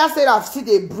 who know whether Sarah see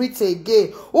they breathe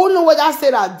again? Who know whether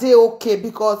Sarah they okay?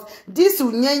 Because this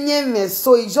unyenye mess,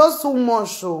 so it's just too much.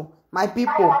 So, my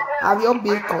people, have you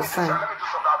been concerned?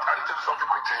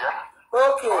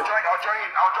 Okay. I'll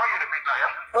join you in a bit now,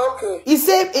 yeah? Okay. He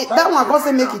said, that one can't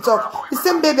say make it talk. He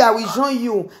said, baby, I will join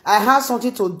you. I have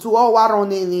something to do. All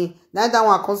around any. Now that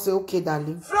one can't say, okay,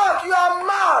 darling. Frank, you are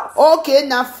mad. Okay,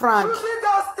 now Frank. You see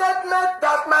that statement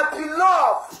that my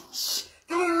beloved,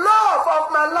 the love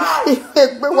of my life.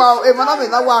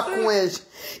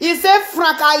 He said,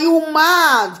 Frank, are you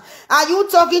mad? Are you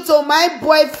talking to my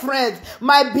boyfriend,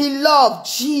 my beloved?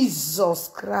 Jesus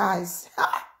Christ.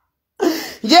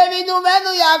 Jemi nu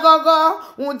menu ya gogo,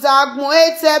 untagun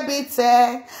ete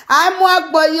bite. Aimu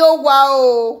agbo yo wa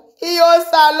o. Iyo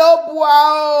salopwa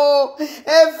o.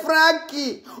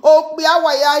 Frankie, okpi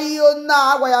awaya iyo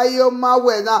na, awaya iyo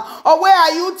mawe na. Oh, where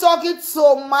are you talking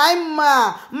to my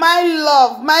man, my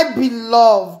love, my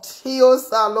beloved? Iyo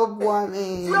salopwa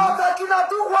me. You are talking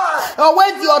to what? Oh,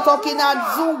 where you are talking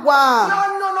to what?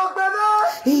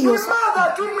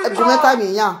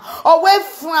 Oh, wait,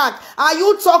 Frank, are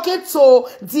you talking to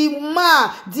the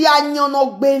man, the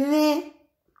Anyonogbene?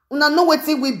 Una know what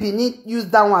we beneath use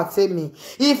that one tell me.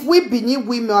 If we beneath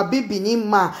women or be beneath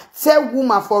man, tell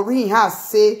woman for real has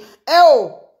say,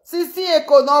 sisi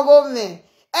eko no go me,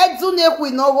 edune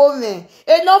kwi no go me,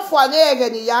 enough for ne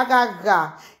ni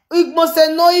yagaga, igmo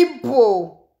se no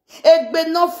ibo, egbe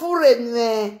no fure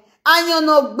ne,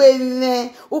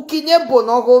 Anyonogbene, ukine bo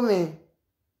no go me.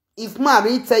 If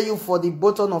Mary tell you for the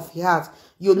bottom of your heart,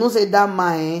 you know say that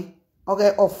man,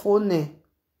 okay, or phone,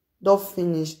 don't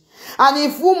finish. And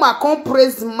if woman come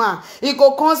praise man, he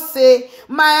go come say,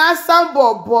 my handsome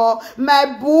bobo,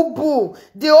 my boo boo,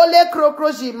 the only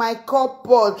cockroach in my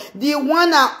cupboard, the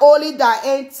one and only that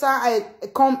enter I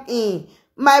come in,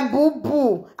 my boo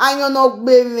boo, and you not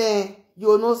baby,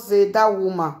 you know say that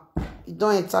woman, you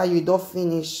don't enter, you don't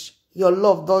finish. Your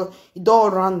love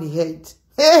don't run the head.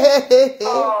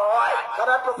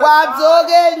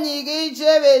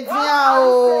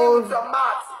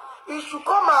 You should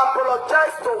come and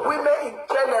apologize to women in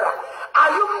general.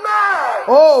 Are you mad?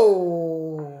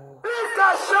 Oh. Please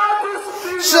can share this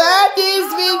video. Share this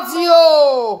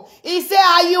video. He said,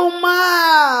 are you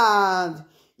mad?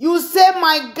 You say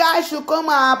my guy should come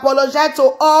and apologize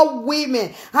to all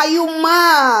women. Are you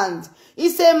mad? He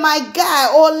said, my guy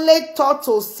only talk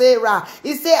to Sarah.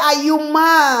 He said, are you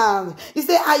mad? He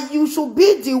said, you should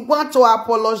be the one to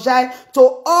apologize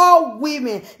to all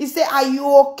women. He said, are you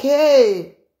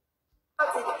okay?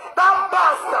 That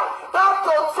bastard, that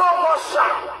Toto Mosha,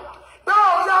 that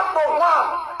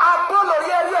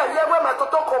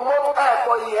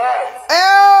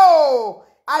oh,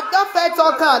 I don't feel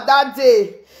talking that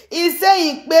day. He said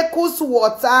he make us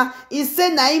water. He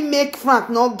said now he make Frank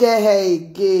not get her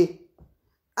again.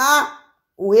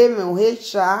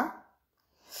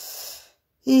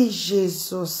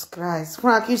 Jesus Christ.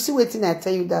 Frank, you see what I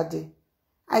tell you that day?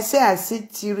 I say I see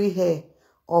teary hair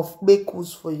of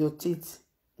bekus for your teeth.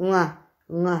 He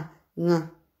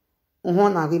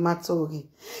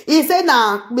said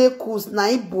na bekus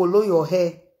na below your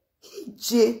hair.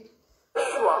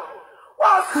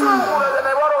 What's wrong?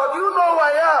 Do you know who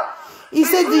I am? He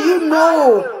said, do you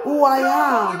know who I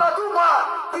am?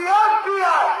 The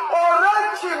FBI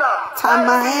original.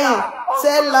 Tamahe,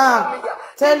 tell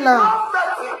her.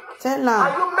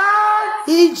 Are you mad?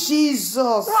 He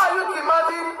Jesus. Who are you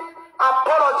demanding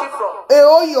apology from?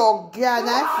 Oh, your guy, I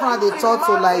found the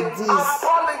turtle like this.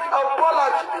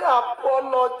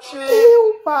 Apology.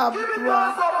 Ew, Papa.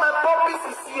 Because of my purpose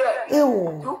is here. Ew.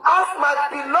 You ask my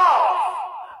beloved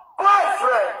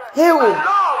boyfriend. Ew. The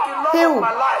love of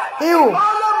my life. Ew.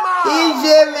 EJ,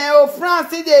 me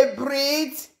Francis, they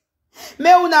breathe.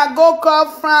 Me una go call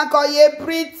Frank or ye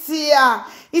breathe here.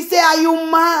 He say, are you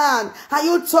mad? Are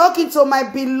you talking to my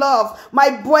beloved, my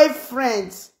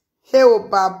boyfriend? Hey, oh,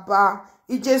 Baba.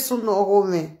 EJ, no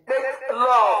home.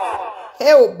 Love.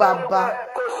 Hey, oh, Baba.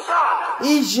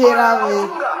 EJ, Rame.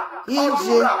 EJ.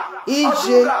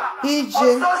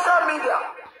 Social media.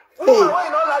 Who are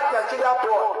you not like Nigeria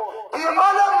poor? The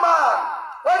other man,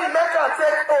 when he make her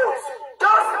take oath,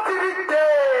 just 3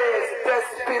 days,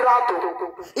 desperado.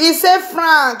 He said,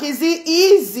 Frank, is it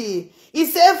easy? He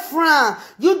said, Frank,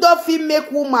 you don't feel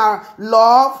make woman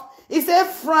love. He said,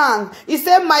 Frank, he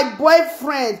said, my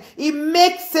boyfriend, he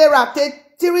makes Sarah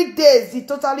take 3 days. He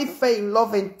totally fell in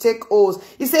love and take oaths.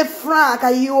 He said, Frank,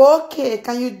 are you okay?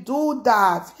 Can you do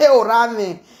that? Hey,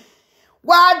 Orame.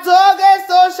 Wadoge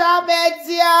social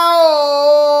media,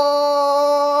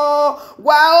 oh,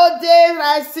 wow, they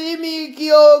I see me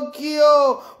kyo,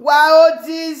 wow,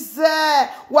 this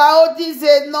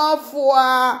enough for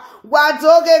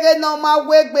Wadoge no my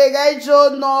wake big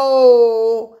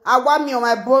no. I want me on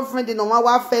my boyfriend, the normal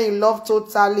one fell in love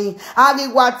totally. I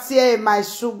need what tea in my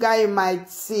sugar in my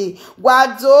tea.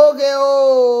 Wadoge,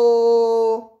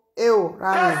 oh, ew,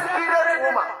 Rami.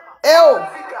 Ew.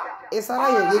 It's all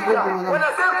right. When I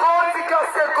say gold digger,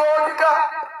 say gold digger.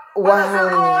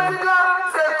 Wow.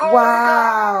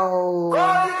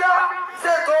 Gold digger,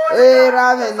 say gold Hey,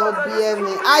 Raven, no BM.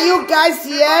 Are you guys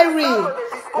hearing?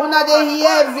 Una they hear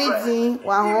everything.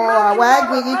 Wow. Why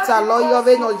we get a lawyer?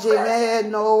 We no Jimmy.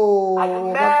 No.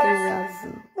 Who the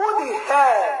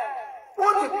hell? Who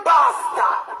the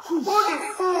bastard? Who the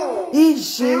fool?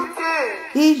 EJ.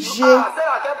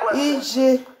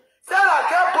 I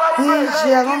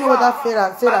don't know what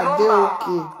that Sarah they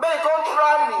okay.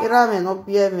 Sarah may not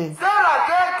be me.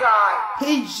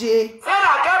 PJ,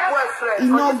 he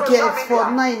no get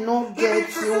for now, he no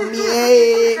get you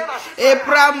me. A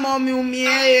proud mommy, me,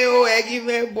 oh, I give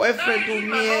a boyfriend to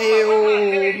me,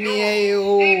 oh, me,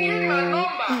 oh.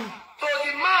 So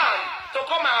the man to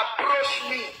come and approach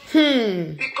me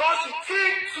because she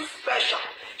feels too special.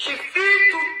 She feels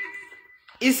too.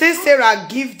 He says Sarah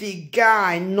give the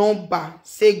guy number.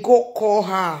 Say go call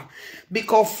her.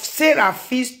 Because Sarah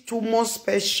feels too much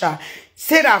special.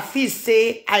 Sarah feels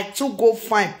say I too go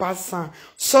find person.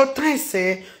 Sometimes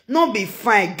say no be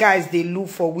fine guys they look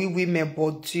for we women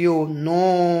but you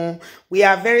no. We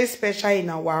are very special in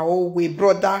our own way,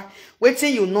 brother.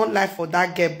 Waiting you not like for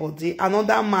that girl body.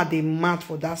 Another man they mad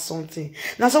for that something.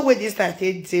 Now so with this like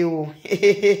they do.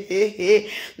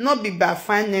 Not be by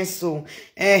finance so.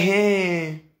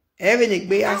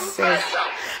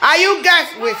 Are you guys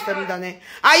wait for me, Danny?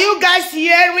 Are you guys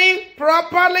hearing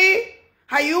properly?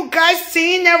 Are you guys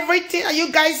seeing everything? Are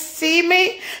you guys seeing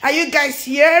me? Are you guys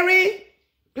hearing?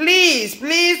 Please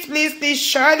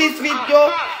share this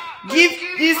video. Give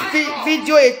this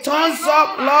video a thumbs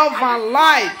up, love, and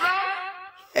like.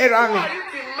 Hey, Rami.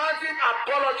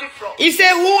 He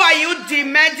said, who are you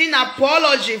demanding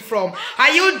apology from? Are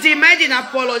you demanding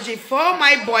apology for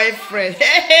my boyfriend?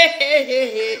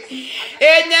 Hey,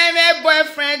 name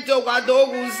boyfriend to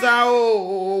Wadoguza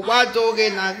o Wadoge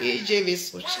na GV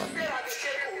social media.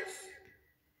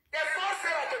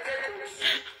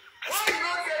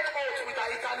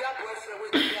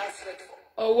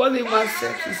 Oh, what did my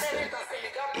say? He said,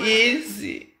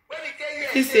 easy.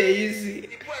 He said easy.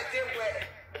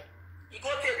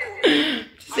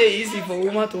 She say easy for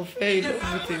woman to fall in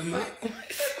love with a man.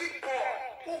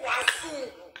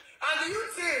 And do you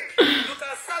think you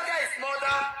can saga his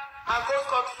mother and go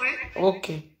scot-free?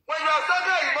 Okay. When you are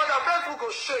saga his mother, Facebook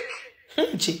will shake.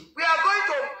 We are going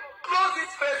to close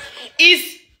this Facebook.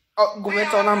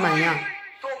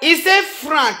 He said,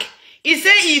 Frank, he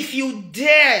said, if you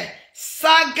dare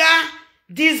saga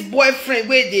this boyfriend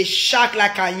where they shark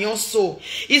like a young soul.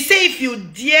 He say if you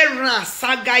dare run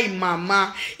saga in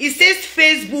mama, he says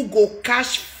Facebook go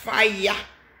catch fire.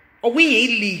 Or we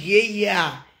ain't live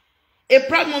a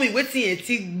proud mommy waiting a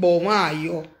tick bomber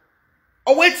yo.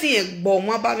 Or waiting a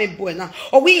bomber by me boy now.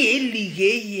 Or we ain't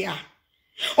live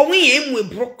or we ain't with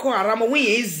broke around. We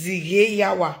ain't zig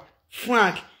yawa.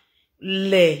 Frank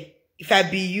le. If I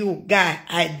be you, guy,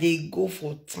 I dey go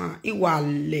for time.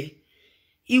 Iwale.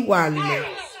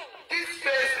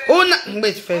 Oh,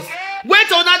 wait first.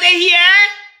 Wait, oh, now they hear?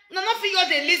 No, not figure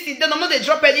they listen. They don't know they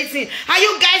drop anything. Are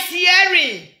you guys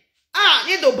hearing?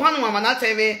 You don't ban mama na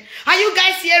TV. Are you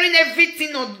guys hearing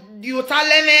everything you tell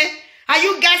me? Are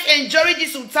you guys enjoying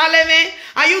this you tell me?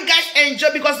 Are you guys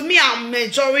enjoy because me I'm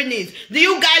enjoying it? Do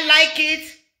you guys like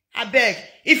it? I beg.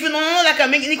 If you don't know like I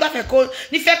make ni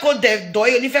fe dev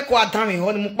doy ni fe ko adam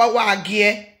ho ni mo pa wa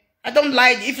agie. I don't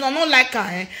like if you don't like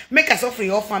her, make her suffer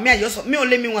your family. Me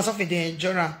only me want suffer the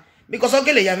endurance because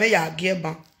okay le ya me ya agie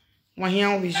ban. Wa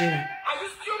hian we je. Are you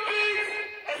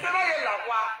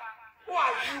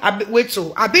stupid? Wait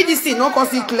so. I be this thing no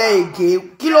cause it clear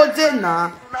again. Kilo de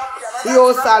na.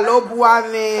 Yo salobu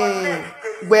ame.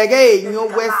 Gbege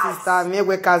eyan we sister me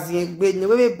we kazi gbe ni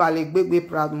we bale gbegbe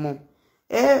proud mom.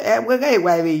 Gbege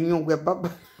iwa eyan we baba.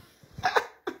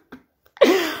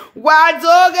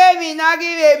 Wadoge mi na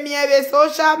give me a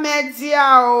social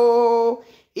media o.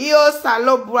 Iyo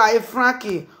salobra e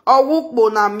Frankie. O wukbo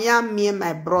na me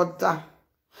my brother.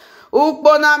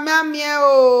 Wukbo na me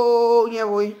o. Nye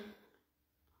boy.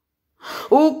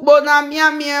 Ukpo na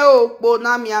miamie, ukpo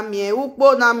na miamie,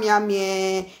 ukpo na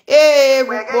miamie. Eh,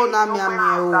 ukpo na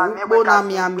miamie, ukpo na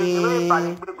miamie.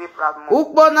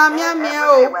 Ukpo na miamie,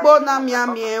 ukpo na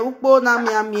miamie, ukpo na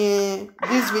miamie.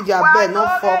 This video I bet no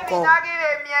fuck up.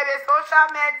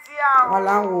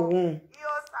 Wala wo.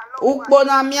 Ukpo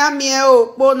na miamie,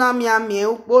 ukpo na miamie,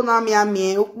 ukpo na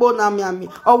miamie, ukpo na miamie.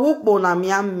 Oh, ukpo na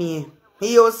miamie.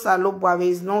 Iyo salobwa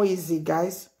is not easy,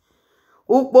 guys.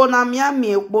 Ukpo na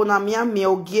miamie,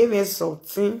 o give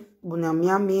something. Ukpo na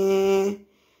miamie.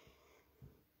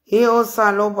 Iyo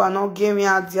salobwa no give me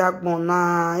a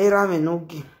diagbona. Era me no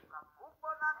give.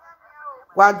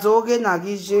 Wadoge na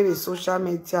gijere social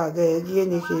media ge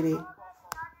ni kere.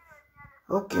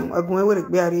 Okay, agumwe we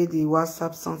gbe ari di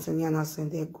WhatsApp something ya na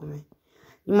send e gume.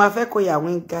 Ni ma fe ko ya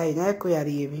win guy, na ko ya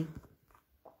ri emi.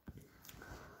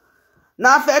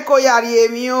 Na fe ko ya ri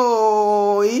emi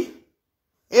o yi.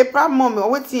 E pra mom o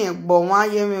wetin e gbo won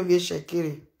aye mi bi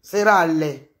sekere. Sera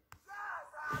le.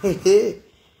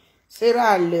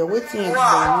 Sera le wetin e gbo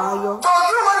won ayo. So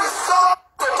you when you saw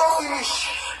to finish.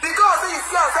 Because you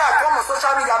see as I come on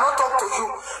social media, I not talk to you.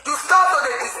 You start to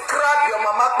describe your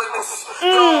mama pekus.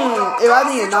 Your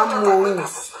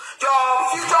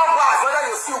future wife, whether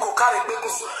you see you go carry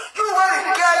pekus. You when you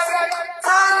get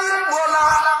tiny bola,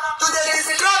 to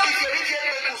describe if you reach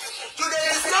pekus. To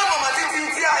describe mama TV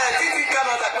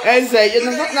Canada. Eze, you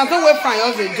na to we find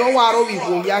us do waro we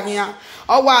go ya hia.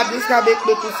 O wa describe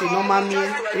pekus no mami.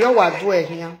 Yo wa do e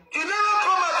hia. You never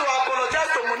come out to apologize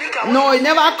to Monica. No, it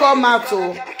never come out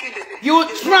to. You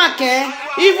track,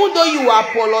 even though you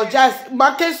apologize,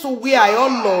 but so we are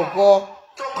all logo.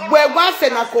 Where was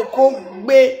na coco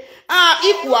be? Ah,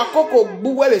 if you are coco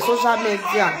boo with social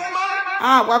media.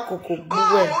 Ah, what coco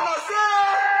boo?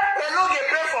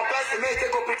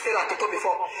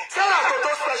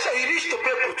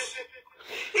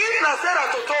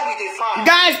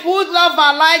 Guys, put love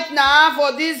and like now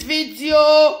for this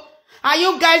video. Are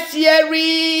you guys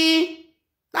hearing?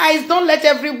 Guys, don't let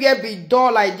everywhere be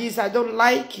dull like this. I don't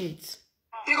like it.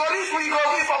 You go this way, you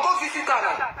go visit her.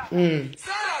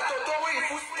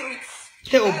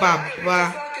 Hey, oh,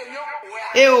 Baba.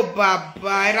 Hey, oh, Baba.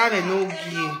 I don't know.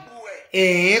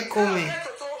 Eh, come.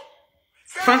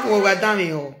 Frank, what we're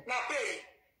done.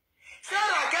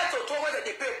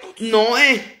 No,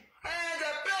 eh.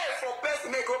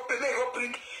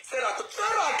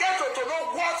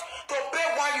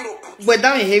 But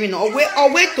down here, no.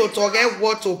 Wait to talk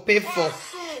what to pay for.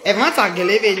 If not, I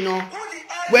get no.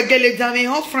 We get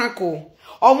down Franco.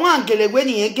 Or one get when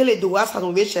you get do us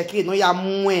and we check it. No, ya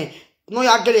mwe. No,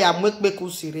 ya get ya mwek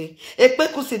bekusire. E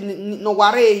bekusi no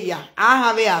ware ya. I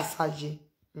have a asaji.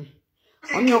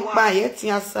 On your buy it,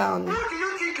 ya sound. How do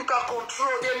you think you can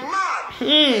control the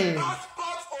man?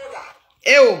 Passport order.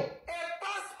 Ew. A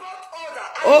passport order.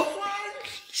 Oh,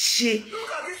 she.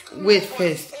 Wait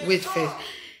first.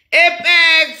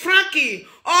 Frankie,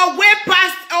 or we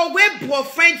past or we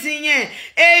boyfriend in here.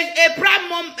 A proud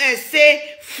mom say,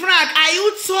 Frank, are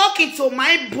you talking to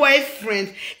my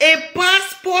boyfriend? A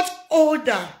passport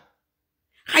holder.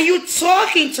 Are you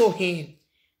talking to him?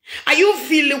 Are you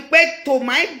feeling back to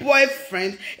my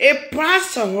boyfriend? A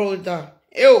passport holder.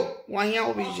 Ew, one year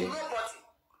obj.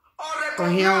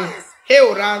 One year.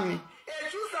 Hey, Rami.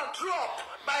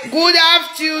 Good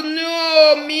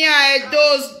afternoon, me and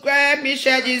those grab me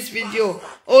share this video.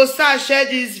 Osa share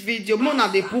this video. Mona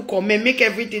they put comment, make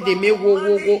everything they make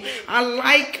go. I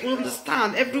like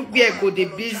understand everywhere go they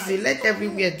busy. Let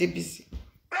everywhere they busy.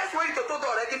 Best way to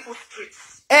already full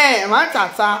streets. Eh, man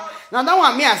tata. Now that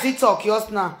one me I see talk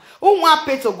yours now. Who want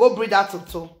pay to go breed that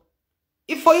toto?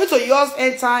 If for you to yours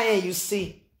enter and you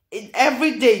see it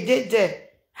every day they there.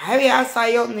 How you answer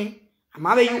your name? I'm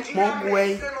having you more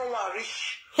way.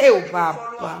 Hey, oh,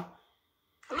 Baba.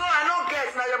 No, I don't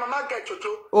get. Now your mama get,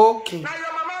 Jojo. Okay. Now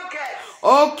your mama get.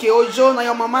 Okay, Ojo, now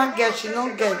your mama get, she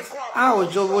don't get. Ah,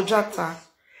 Ojo, Ojata.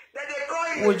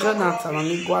 Ojo, Nata, na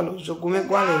mi gwalo, Ojo, gume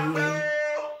gwale here.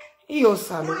 Iyo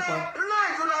salupa.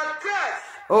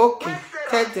 Okay,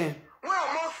 tell them.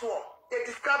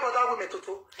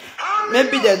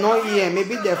 Maybe they not here,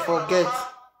 maybe they forget.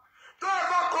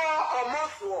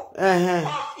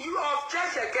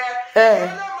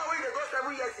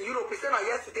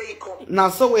 Now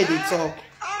so where they talk.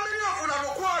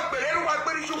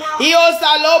 Iyo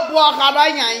salopo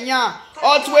akara nyanya,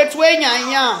 otwetwe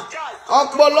nyanya,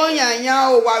 okpolo nyanya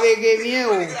o wawege mi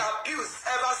o.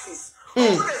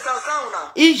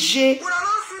 Ije.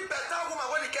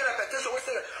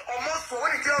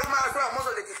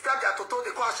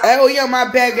 Oh yeah, my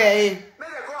beg.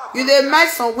 You dey marry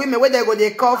some women where they go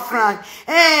they call Frank.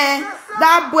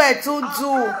 That boy too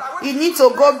do. He need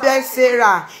to go beg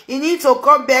Sarah. He need to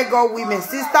go beg all women.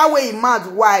 Sister where he mad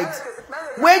white.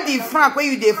 Where the Frank where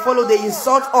you they follow they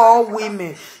insult all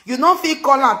women. You don't feel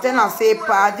call and tell and say,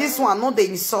 pa, this one no they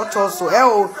insult also.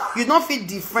 You don't feel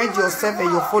defend yourself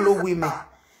and you follow women.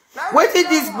 What did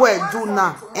this boy do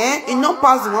now? He not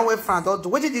pass the one way Frank don't do.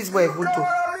 What did this boy even do?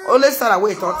 Only Sarah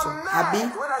wait also. Abi?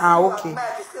 Okay.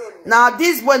 Now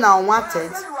this boy now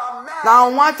wanted. Now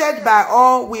wanted by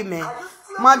all women.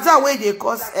 Matter where they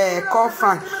call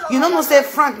Frank. You know say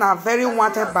Frank now very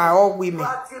wanted by all women.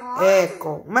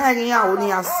 From my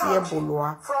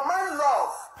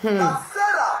love.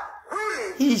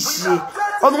 He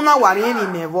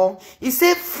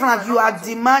said, Frank, you are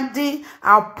demanding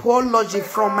apology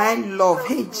from my love.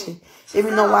 Hey,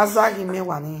 even know what's that me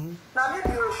one.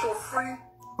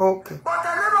 Okay. But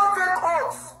I never take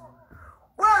oaths.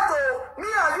 Well, me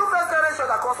and you first generation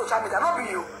across social media, not be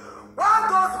you. Why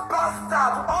those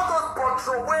bastards, all those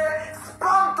control way,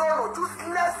 spam down or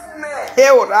useless men? Hey,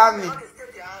 Rami.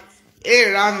 Hey,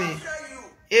 Rami.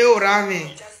 Hey, Rami.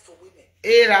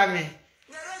 Hey, Rami.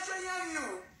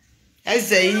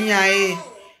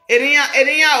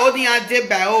 Eriya oni ade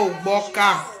ba o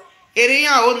gboka.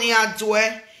 Eriya oni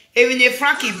adwe. Even if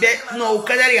Frankie bet no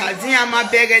kadari adin ama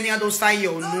beg any ado say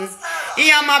you no.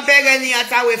 Iya ma beg any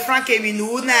atawe Frankie bi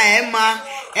nu na ema.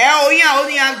 Oya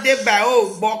oni ade ba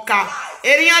o gboka.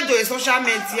 Eriya do social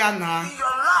media na.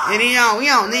 Eriya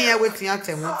oya oni ye wetin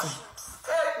atemoto.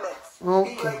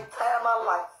 Okay.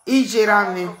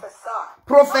 Ijerami.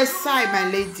 Prophesy, my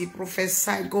lady.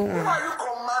 Prophesy. Go on.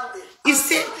 He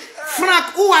said, Frank,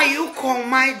 who are you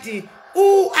commanding?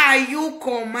 Who are you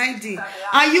commanding?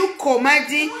 Are you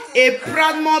commanding a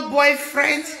Pradmo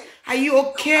boyfriend? Are you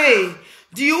okay?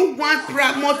 Do you want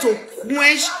Pradmo to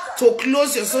quench, to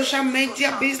close your social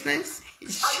media business?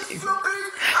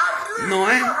 No,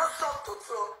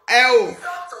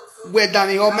 we're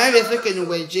done. Your man is looking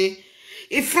away,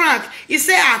 if Frank, he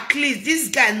say at least this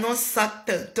guy not sat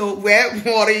to where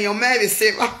more in your man is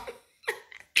safe.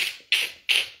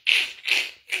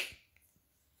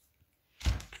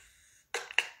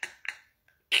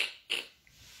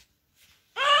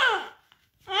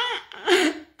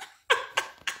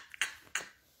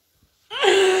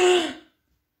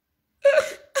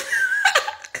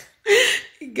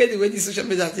 Get the way the social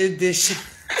media dish.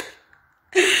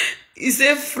 He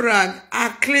said, Frank,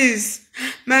 at least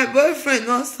my boyfriend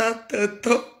not start to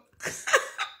talk.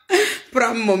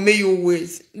 Pramo, may you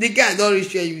wait. The guy don't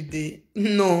reach where you did.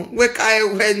 No, where can I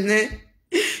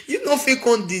you know if you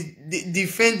can't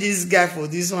defend this guy for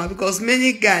this one, because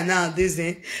many guys nowadays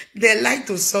they like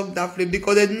to suck that flame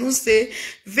because they don't say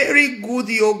very good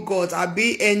yogurt or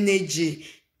be energy.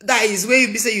 That is where you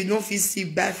be say you don't feel see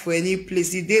bad for any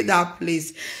place. You did that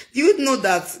place. You know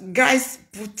that guys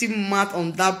putting mat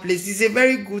on that place is a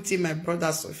very good thing, my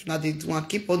brother. So if not they do and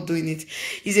keep on doing it,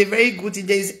 it's a very good thing.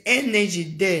 There is energy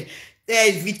there. There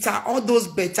is vita, all those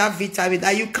better vitamins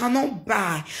that you cannot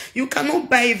buy. You cannot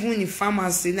buy even in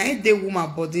pharmacy. Now they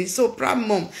woman body. So proud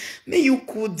mom, may you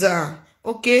cool down.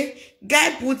 Okay?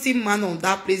 Guy putting man on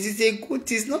that place is a good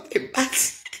thing. It's not a bad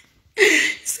thing.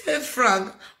 Say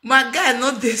Frank, my guy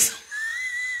not this.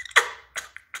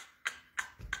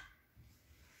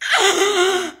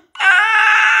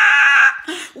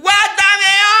 What the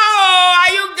hell?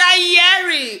 Are you guys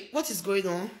hearing? What is going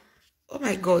on? Oh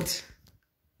my God.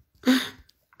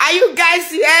 Are you guys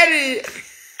hearing?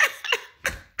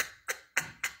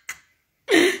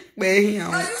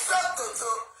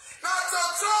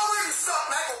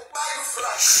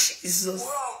 Jesus.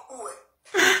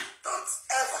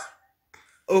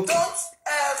 Okay. Don't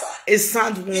ever. A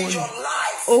sad one. In your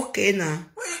life. Okay now.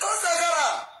 When you don't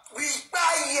saga, we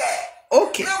buy here.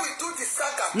 Okay. Now we do the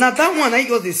saga. Now that one I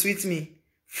got this with me.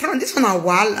 Frank, this one a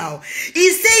Wahala.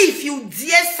 He say if you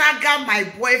dare saga my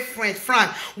boyfriend,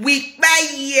 Frank, we buy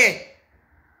here.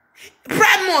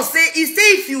 Primo say he say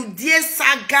if you dare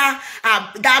saga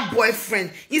that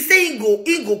boyfriend, he say he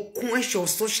go quench your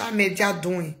social media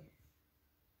doing.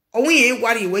 Or we ain't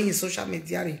worry when you social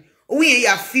media. We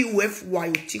are feel with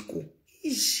Wayotiko.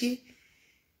 Is she?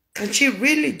 Can she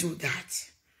really do that?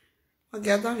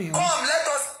 Okay, come, let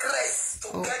us grace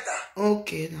together.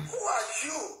 Okay now. Who are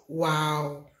you?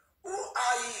 Wow. Who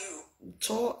are you?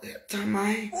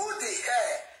 Tamai. Who the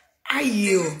hell are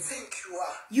you? Do you think you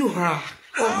are? You are.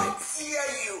 Oh my. Fear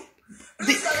you.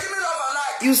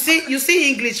 You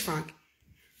see English, Frank?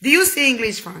 Do you see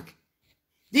English, Frank?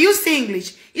 Do you see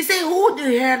English? He say, who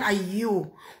the hell are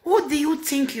you? Who do you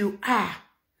think you are?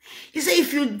 He said,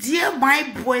 if you dare my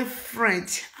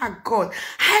boyfriend, oh God,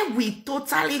 I will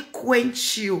totally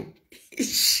quench you.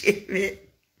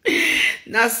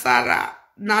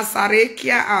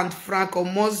 Nasarekia and Franco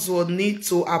Mozo need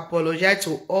to apologize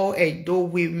to all Edo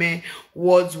women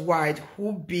worldwide.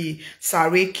 Who be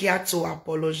Sarekia to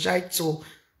apologize to?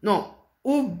 No,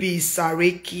 who be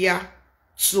Sarekia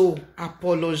to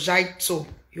apologize to?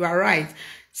 You are right.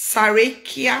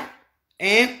 Sarekia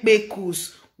and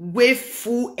Bekus wait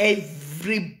for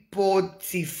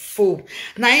everybody for.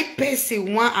 Now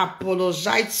person want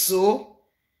apologize so.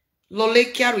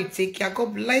 Lolekia Ritekia,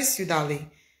 God bless you,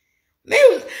 darling. Me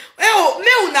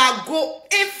una go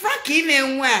in Frank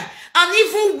even where and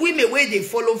even women where they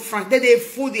follow Frank, they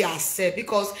fool themselves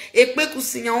because a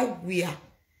pekusinya we are.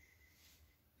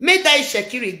 May that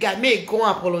Shakiri guy may go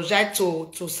apologize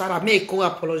to Sarah, may go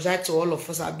apologize to all of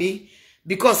us, Abi,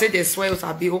 because they swear us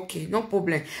Abi, okay, no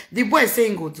problem. The boy is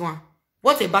saying good one.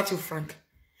 What about you, Frank?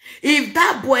 If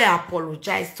that boy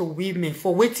apologize to women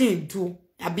for waiting he do,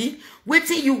 Abi,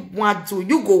 waiting you want to,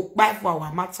 you go buy for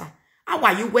our matter. How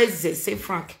are you where say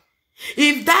Frank?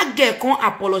 If that girl can't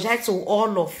apologize to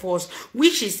all of us,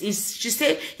 which is she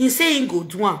say he's saying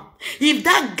good one. If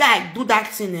that guy do that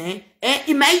thing,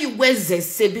 it may you where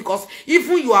say because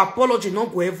even your apology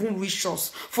not go even reach us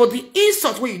for the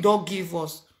insult where you don't give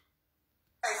us.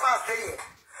 Now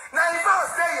if I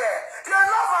say you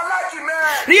love and like him,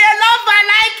 man. Real love and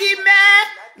like him, man.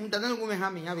 Pull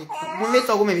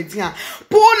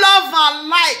love and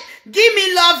like. Give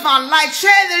me love and like.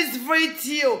 Share this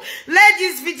video. Let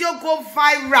this video go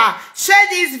viral. Share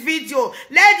this video.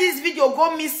 Let this video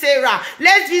go Miss Sarah.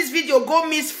 Let this video go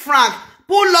Miss Frank.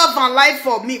 Pull love and like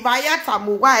for me. It's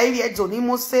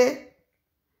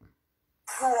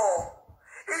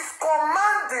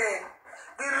commanding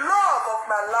the love of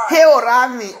my life. Hey,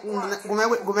 Orami.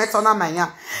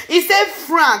 He said,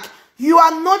 Frank, you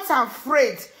are not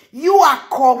afraid. You are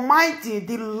commanding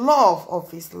the love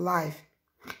of his life.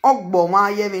 Ogboma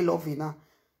yemi lovina.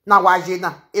 Na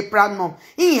wajena. Epranom.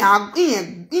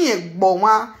 Iye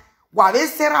gboma. Wave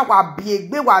sera wa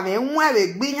biegbe. Wave mwewe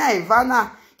gbinya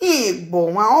evana. Iye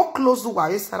gboma. All close to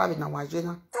wave sera na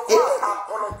wajena. To God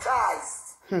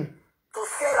apologize. To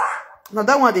Sarah. Now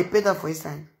that one they paid her for his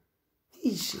time.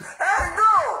 Ishi. No.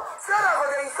 Sarah was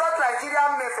the insult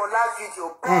Nigerian men for last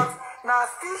video. But now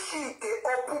still she the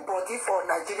open body for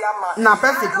Nigerian man.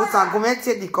 Napep the put and go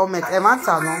take the comment.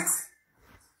 Emanta no.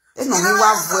 They no me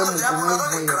wa voe mu go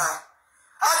me voe.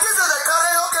 I think the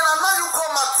carry okay now you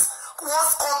come at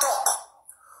once talk.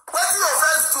 What you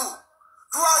offense to?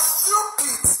 You are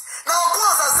stupid. Now go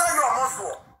and say you are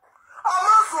muscle.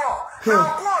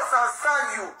 Now go and say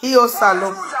you. He o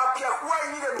salon.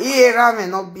 He era me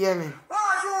no be me. Why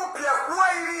you be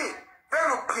why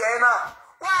you piena?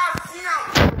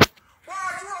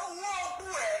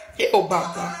 Yo,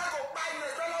 Baba.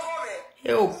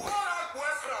 Yo.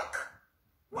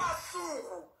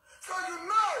 So you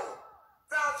know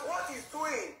that what he's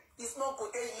doing is not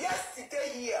good. And yesterday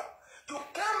here, you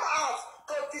came out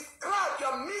to describe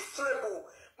your miserable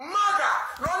mother.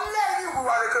 Not letting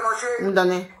you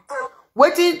Mudane.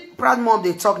 Waiting proud mom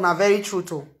they talk now very true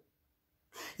too.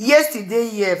 Yesterday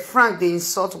here, Frank they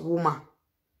insult woman.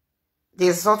 They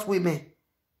insult women.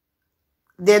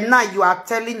 Then now you are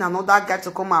telling another guy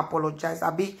to come and apologize.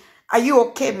 Abi, are you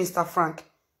okay, Mr. Frank?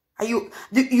 Are you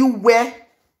where?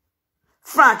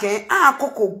 Frank,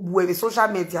 koko with social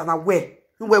media na where?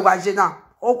 You were wajena.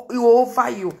 You over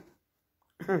you.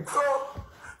 So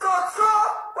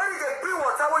when they bring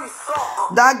water when you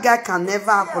suck. That guy can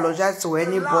never apologize to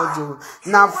anybody.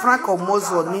 Now Frank or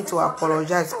Mozo need to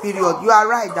apologize. Period. You are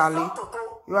right, darling.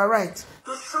 You are right.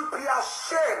 You should be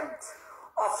ashamed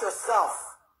of yourself.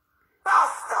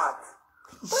 Bastard!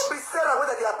 Who be Sarah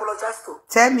whether they apologize to?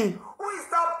 Tell me. Who is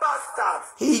that bastard?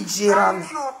 He Jirani.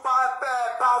 Thank you,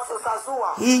 Pastor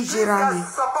Sazua. He Jirani.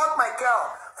 Support my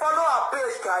girl. Follow our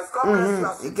page, guys. God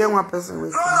bless you. You get one person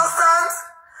with you understand?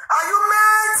 Are you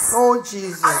mad? Oh,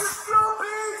 Jesus. Are you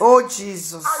stupid? Oh,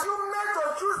 Jesus. Are you meant to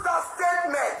choose that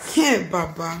statement? Yeah,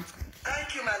 Baba.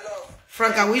 Thank you, my love.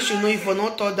 Frank, I wish you know if you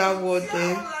not talk that word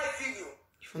there.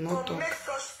 If you not talk.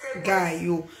 Guy,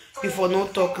 you if you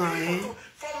not talk,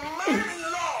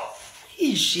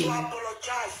 Ishi.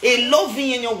 A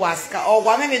loving in your waska or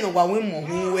one even know what we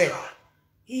more wear.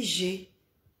 Ishi.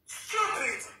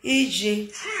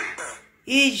 Ishi.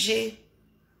 Ishi.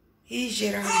 Ishi.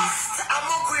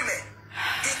 Among women,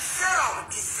 did Sarah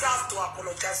deserve to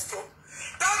apologize to?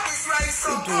 That is why it's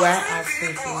supporting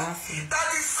people that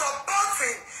is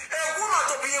supporting a woman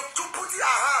to put her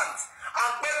hand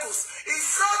and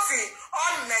insulting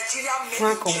all Nigerian men.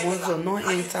 Frank Omozo not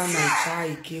enter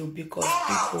Nigeria again because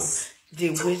people they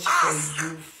wait for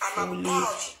you fully.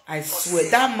 I swear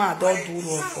that man don't do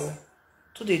wrong for.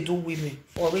 Do they do women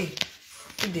for real?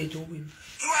 Do they do women?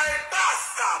 You are a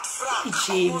bastard, Frank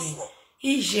Omozo.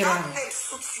 That name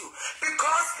suits you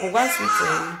because a man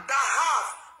that have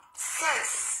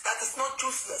sense that is not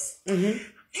useless.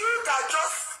 You that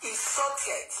just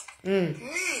insulted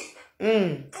me,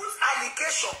 put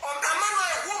allegation on a man or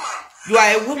a woman. You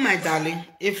are a woman, darling.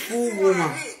 A full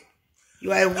woman.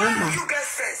 You are a woman. When you get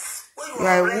sense? When You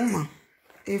are a woman.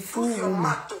 A full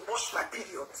woman. To wash my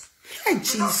period. Hey, Don't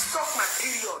Jesus. suck my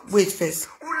period. Wait first.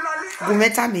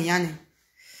 Gumeta Miyane.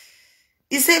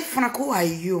 He said, Frank, who are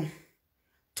you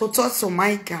to talk to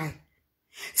my guy?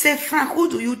 He said, Frank, who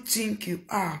do you think you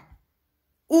are?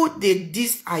 Who did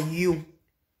this are you?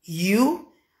 You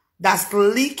that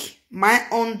leak my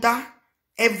under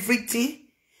everything?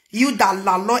 You that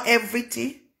lalo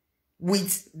everything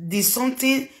with the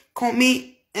something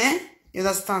coming, eh? You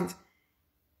understand?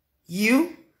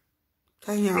 You?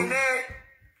 Tell him.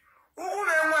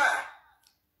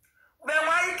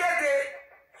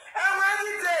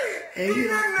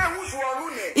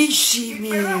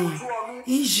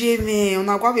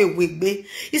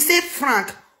 He said,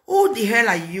 Frank, who the hell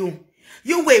are you?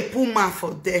 You were a poor man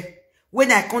for there.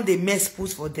 When I come, the mess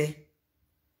put for there.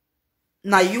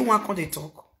 Now you want to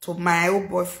talk to my old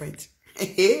boyfriend.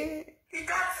 Me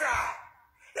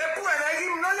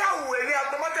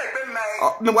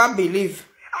what believe?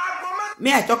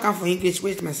 Me I talk for English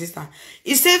with my sister.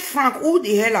 He said, Frank, who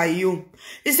the hell are you?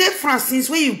 He said, Frank, since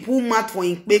when you pull mat for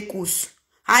Inpekus,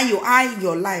 how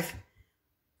your life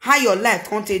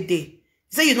can't take day. He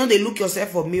said, you know they look yourself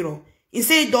for mirror. He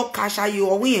said, don't cash out you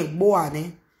or we ain't boa.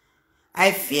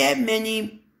 I fear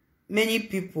many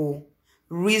people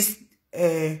risk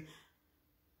that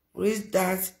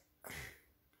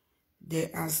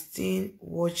they are still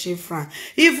watching Frank.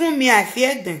 Even me, I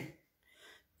fear them.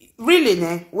 Really,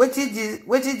 ne? What did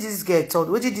this girl told?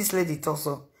 What did this lady talk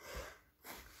so?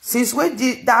 Since when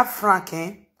did that Frank,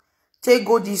 take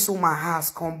go this woman house,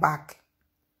 come back?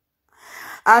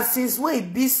 And since when he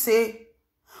be say,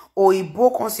 or he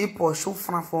broke on say pursue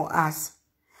Frank for us,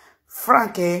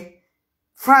 Frank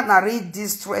na read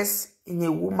distress in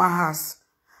a woman house.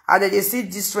 And then they say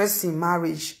distress in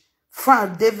marriage.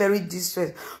 Frank, they very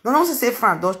distressed. No one say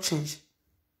Frank don't change.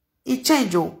 He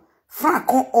change, oh. Frank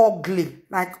come ugly,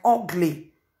 like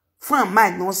ugly. Frank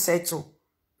might not settle.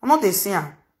 I'm not the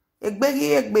same.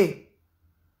 Egbe.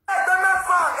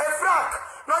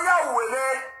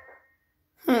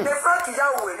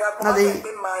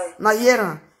 Now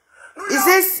here, he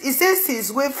says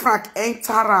since when Frank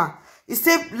enter, he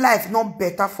said life not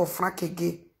better for Frank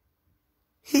again.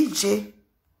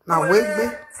 Now wait.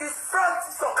 Since Frank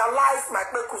socialized my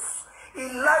purpose.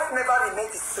 His life never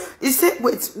remained the same. He said,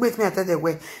 wait, me I tell the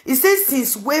way. He said,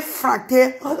 since when Frank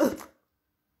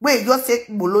wait, you say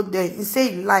below there. He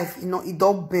said life, it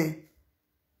don't burn.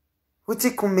 What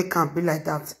it can make him be like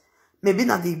that? Maybe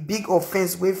not the big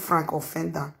offense where Frank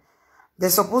offender.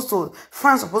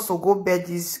 Frank supposed to go bed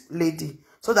this lady.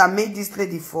 So that made this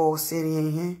lady for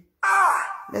saying,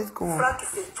 let's go on. Frank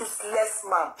is a useless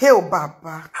man. Hey, oh,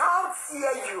 Baba. How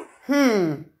dare you?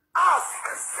 Ask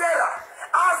Sarah.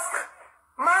 Ask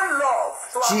man love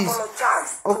to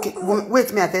apologize. Okay,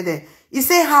 wait me, I tell them. He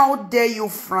say, how dare you,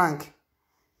 Frank?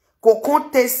 Go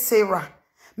contest Sarah.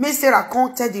 Make Sarah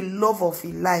can't tell the love of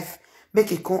his life.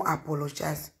 Make it can't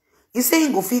apologize. He say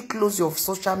he go fit close your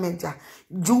social media.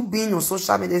 You being on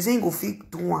social media. He say he go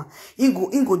fit do one. He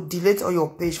go delete all your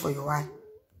page for your eye.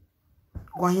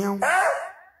 Go on here.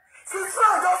 Since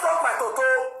Frank just talk my toto,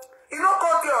 he no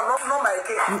come there or not my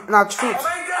case. Not truth.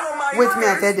 Wait, me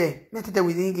I tell them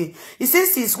with English. He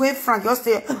says since when Frank just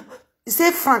say, he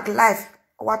say Frank life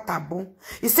what taboo.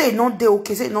 He say not they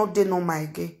okay. He say not they no my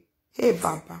gay. Hey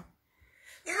Baba.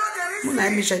 You know the reason.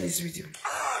 Let me share this video.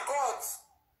 God.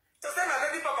 To say my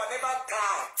baby papa never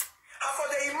died. And for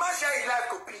the imagine his life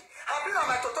could be. I've been on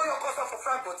my tutorial course for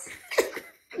Frank but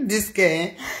this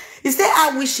guy. He said,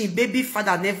 I wish his baby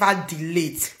father never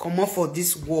delayed. Come on for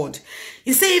this world.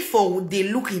 He said, for they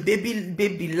look his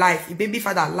baby life, his baby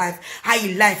father life, how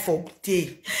he life for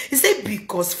day. He said,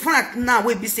 because Frank now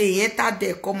will be saying, he enter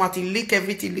there, come out, he leak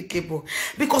everything leakable.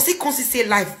 Because he can't say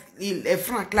life,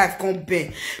 Frank life can't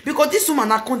bear. Because this woman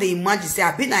now can't imagine, say,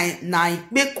 I been na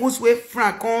make clothes where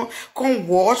Frank can't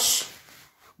wash.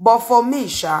 But for me,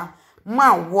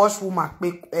 man wash woman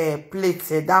plate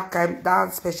that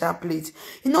special plate.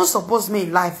 You not supposed to make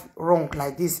life wrong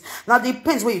like this. Now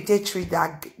depends when you take treat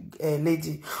that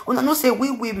lady. Una no say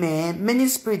we women, many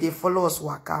spirit they follow us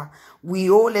waka. We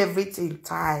hold everything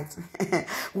tight.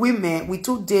 Women, we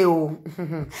too deal.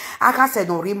 I can't say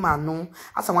no rima no.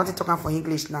 As I want to talk for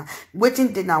English now.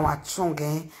 Waiting then our tongue,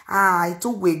 eh? Ah, it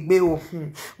too wake be.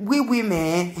 We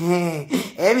women,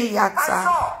 every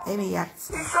yaksa, every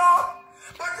yaksa.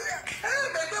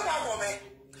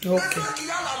 Okay.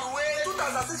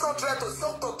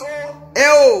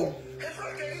 Oh.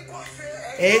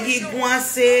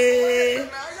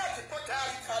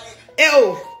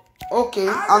 Okay,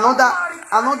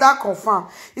 another confirm.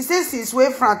 He says since way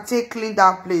Frank take clean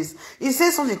that place. He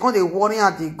says something called the worry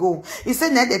and they go. He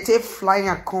said now they take flying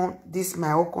and come this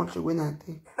my whole country when I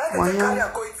think.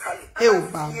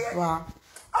 Baba.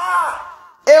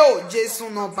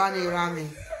 Jason no banirami.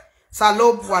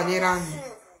 Salobu banirami.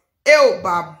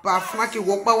 Baba, Frankie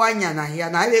walk by one yana here.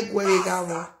 Now they go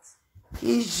again.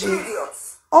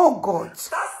 Oh God,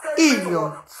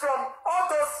 idiot. From all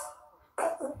those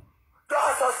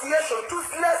association,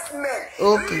 toothless men.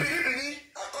 Okay.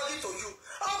 According to you,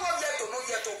 I want yet to know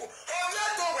yet to go.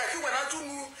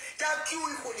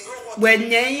 When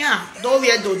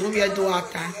don't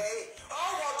after.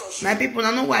 My people,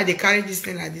 I know why they carry this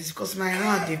thing like this because my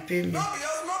hand they pay me.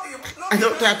 I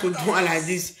don't try to do one like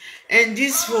this. And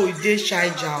this whole day shy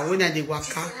jar when I dey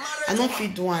waka, I don't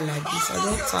feel do one like this. I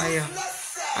don't tire.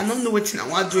 I don't know what I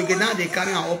want to do again. Now they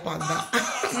carry her up and down.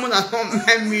 I'm gonna don't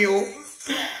mind me, oh.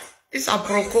 It's a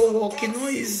proco walking, no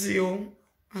easy, oh.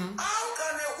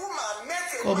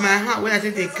 Cause my hand when I say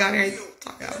they carry it,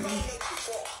 tire me.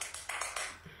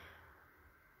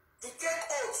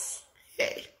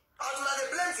 Hey.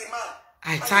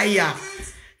 I tire.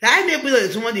 That maybe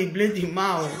there's someone they blame the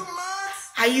man.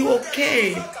 Are you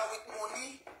okay?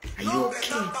 Are you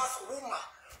okay?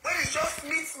 When you just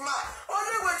meet man,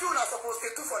 only what you are supposed to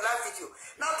do for life with you.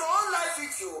 Now to all life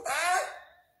with you, eh?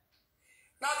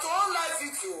 Now to all life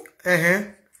with you.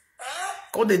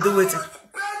 What they do with it?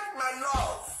 Beg my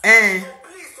love. So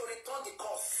please to return the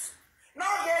cost.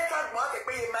 Now get that man to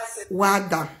pay a message. Well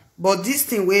done. But this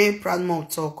thing where proud mom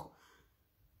talk.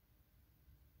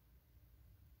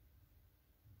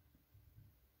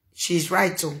 She's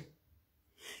right too.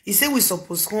 He said we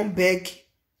supposed to come beg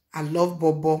and love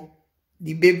Bobo,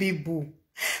 the baby boo.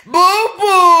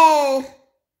 Bobo!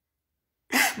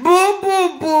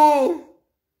 Bobo!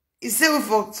 He said we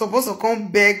supposed to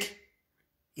come beg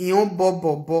in own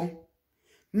Bobo.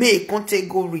 May he can't take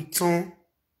go return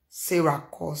Sarah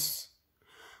course.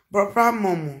 But proud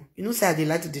mom, you know say I dey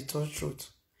like to the touch truth.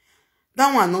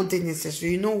 That one not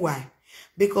necessary. You know why?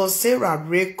 Because Sarah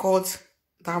record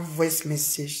that voice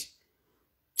message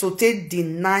to take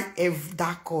deny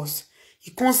that cause.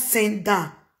 He can't send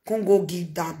down, can't go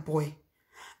give that boy.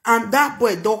 And that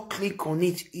boy don't click on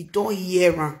it. He don't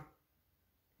hear him.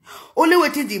 Only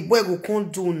waiting the boy go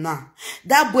can't do now.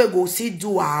 That boy go see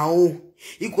do her own.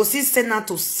 He go see send her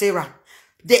to Sarah.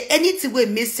 The anything way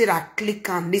make Sarah click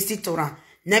and listen to her.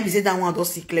 Now be say that one don't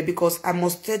see clear because I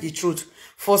must tell the truth.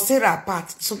 For Sarah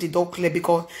part, something don't clear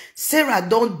because Sarah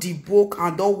don't debunk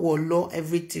and don't wallow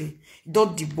everything.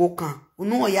 Don't debunk her. You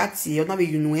know yati, you know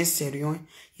you know serious.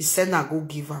 He said na go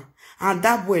give her. And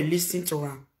that boy listen to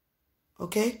her.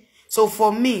 Okay? So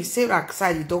for me, Sarah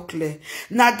side it don't clear.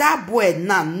 Now that boy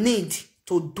now need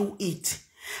to do it.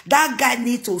 That guy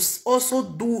need to also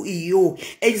do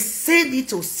it and send it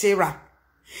to Sarah.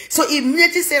 So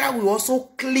immediately Sarah will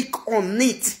also click on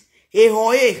it.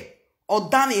 Or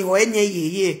damn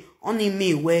it, only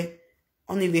me way,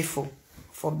 only way for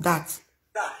that.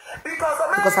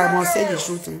 Because I must say the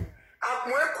truth.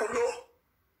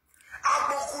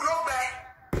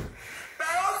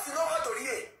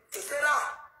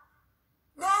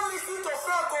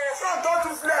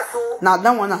 Now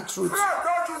that one is truth.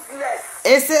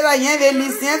 Et Sarah, you have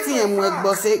listened to him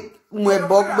with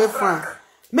Bob Frank.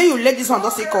 May you let this one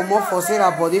just say come up for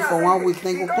Sarah body for 1 week.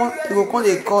 Then you go come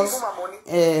the cost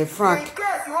Frank. In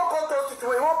case you won't come to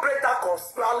you won't break that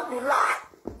cost. You lie.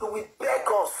 You will beg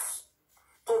us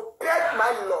to beg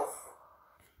my love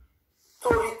to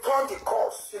return the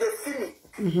cost. You feel me?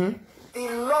 The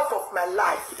love of my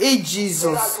life. Hey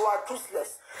Jesus. You are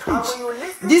toothless. And when you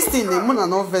listen this thing, the moon and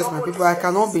not verse, my people. I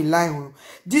cannot be lying.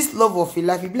 This love of your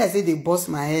life, people like say they bust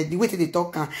my head. The way they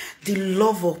talk, the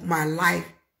love of my life.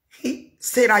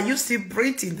 Sarah, you still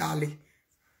breathing, darling.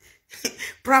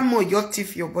 Pramo, your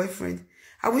thief, your boyfriend.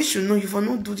 I wish you know you for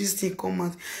not do this thing come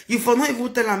out. You for not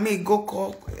even tell me go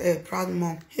call proud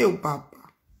mom. Hey, Papa.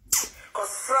 Because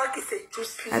Frank is a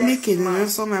toothless I make it and I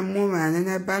saw my mom and then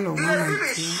I ball on me as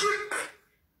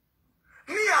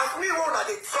me one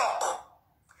they talk.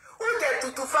 Who they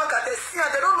to Frank and they see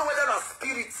and they don't know whether they're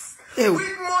spirits. Ew.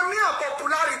 With money and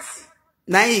popularity.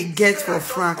 Now he gets for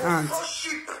Frank and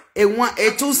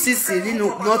a 2 season, you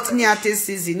know, not near this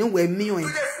season, you know, where me on.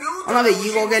 One of the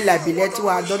you get like billet to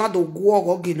I don't know the go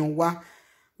or you know what.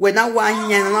 When I want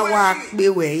you and I walk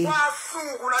away.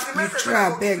 You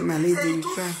try, beg my lady, you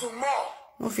try.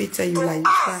 No fit tell you like you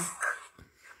try.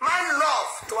 My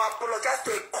love to apologize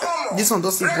to a common. This one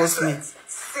doesn't boss me.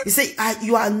 He say,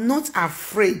 you are not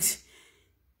afraid.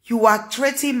 You are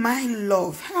threatening my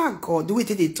love. Ah, God, the way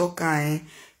they talk,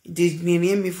 they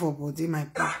name me for body, my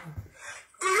people.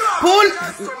 Pull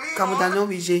off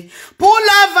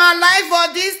our life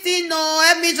for this thing, no.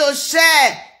 Help me to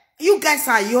share. You guys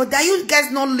are here. You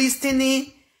guys not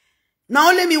listening. Now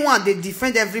only me want they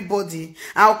defend everybody.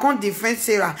 I'll come defend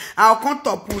Sarah. I'll come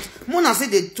top put. Mona say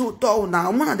they talk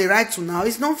now. Mona they right to now.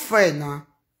 It's not fair now.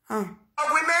 Huh?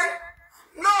 Women?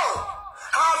 No.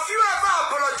 Have you ever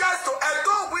apologized to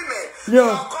adult women?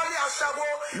 No.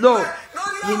 No.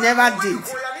 He never did.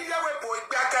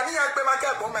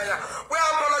 We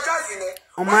apologizing.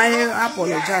 Oh my,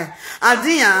 apologize. I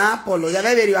didn't apologize.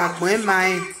 Maybe you are going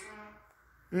mine.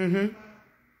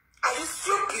 Are you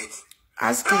stupid?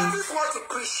 Asking, what you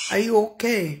preach. Are you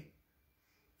okay?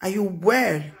 Are you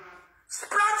well?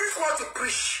 Practice what you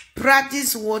preach.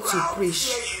 Practice what you preach.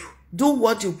 Do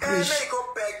what you preach.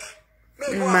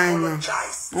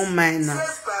 Oh man.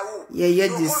 Yeah,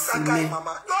 this me.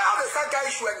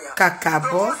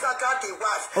 Kakabo.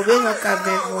 Obey no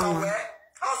kabe.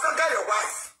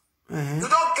 You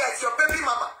don't get your baby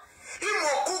mama.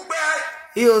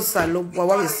 You salo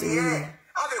what we say.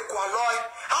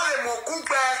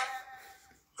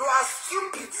 You are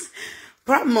stupid.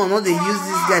 Probably not they use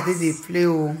this guy they play.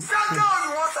 Oh.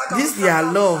 This their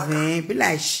love, eh? Be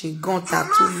like she got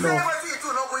tattoo love.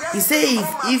 He say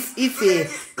if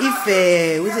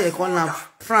what they call him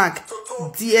Frank,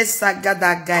 DS Saga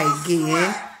that guy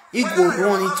again, he go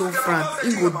run into Frank,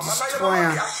 he go destroy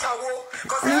him.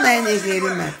 I'm not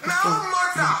hearing my people.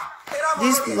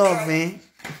 This love, eh?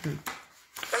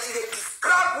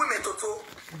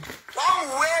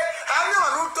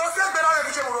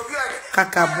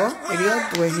 Kakabo, Elliot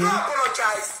Dwayne.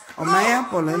 Oh my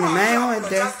apolo, my own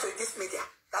death.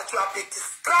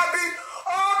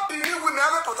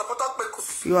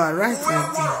 You are right, my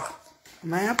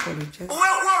my apologies.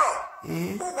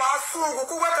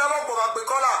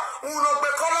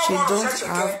 She don't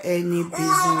have any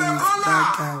business with that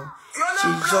girl. She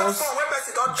just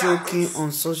joking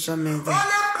on social media.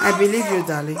 I believe you,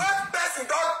 darling.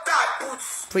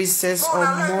 Princess or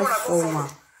more former.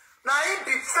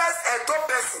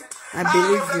 I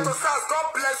believe you.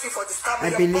 I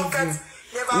believe you.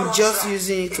 You're just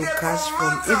using it to cash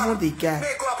from even the guy.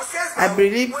 I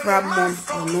believe proud mom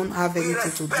will not have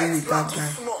anything to do with that guy.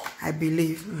 I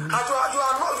believe.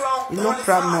 You know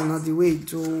proud mom not the way you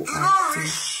do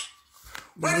acting.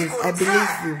 I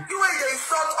believe you.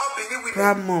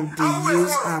 Proud mom they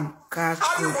use cash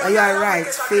code. You are right,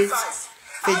 Faith.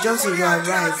 Faith Johnson, you are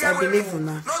right. I believe you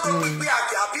now.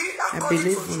 I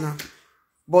believe you now.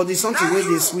 But the something where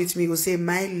they sweet me will say,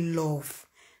 my love.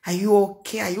 Are you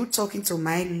okay? Are you talking to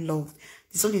my love?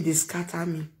 The something they scatter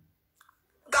me.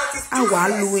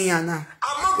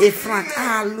 Frank,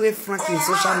 Frank in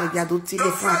social media, don't tell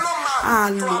the Frank.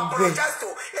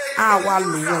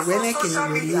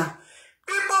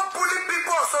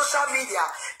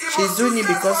 She's doing it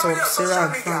because of Sarah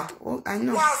and Frank. Oh, I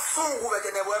know.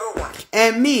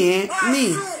 And me,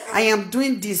 I am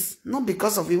doing this not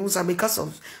because of Imusa, because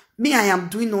of me. I am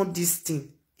doing all this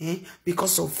thing,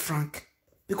 because of Frank.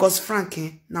 Because Frank,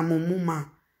 na mumuma.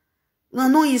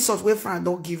 No insult where Frank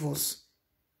don't give us.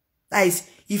 That is,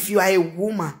 if you are a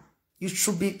woman, you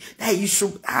should be that you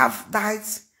should have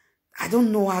that. I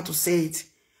don't know how to say it.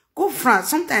 Go Frank.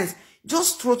 Sometimes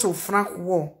just throw to Frank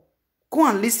war. Go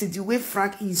and listen to the way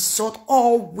Frank insult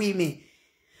all women.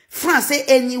 Frank say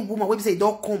any woman when say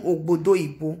don't come Ogbodo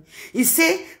Igbo. He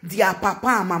say their papa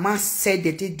and mama said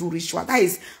that they do ritual. That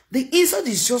is, the insult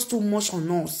is just too much on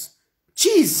us.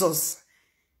 Jesus,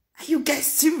 are you guys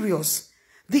serious?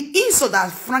 The insult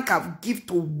that Frank have give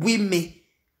to women.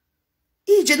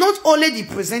 He not only the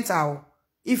presenter.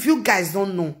 If you guys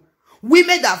don't know,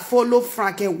 women that follow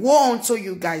Frank and woe unto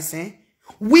you guys,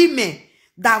 women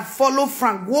that follow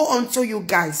Frank, woe unto you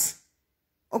guys.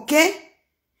 Okay?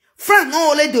 Frank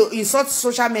not only the insult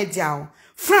social media.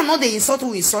 Frank not the insult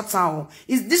who insult her.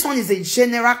 This one is a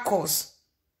general cause.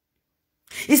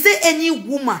 He say any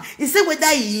woman. He say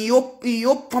whether in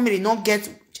your family not get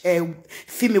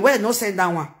female, whether not send that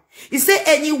one. He say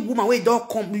any woman where don't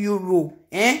come Euro,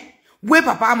 where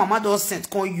papa and mama don't send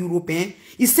come Europe,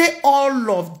 he say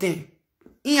all of them.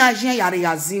 In Asia yare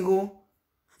ya zero.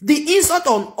 The insult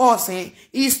on us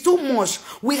is too much.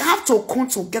 We have to come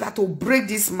together to break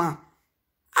this man.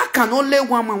 I can only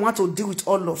one man want to deal with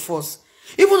all of us.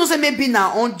 Even though say maybe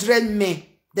now 100 men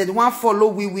that want follow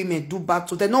we women do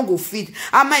battle, they don't go feed.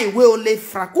 I might will only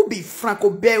Franco be Franco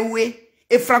Bewe,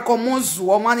 a Franco Monzu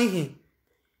or money him.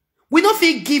 We don't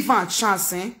feel give her a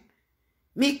chance,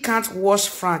 Me can't watch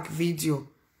Frank video.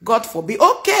 God forbid.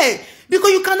 Okay,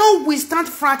 because you cannot withstand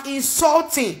Frank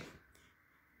insulting.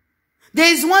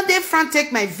 There is one day Frank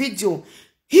take my video.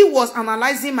 He was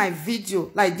analyzing my video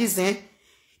like this, It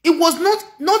was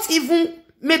not even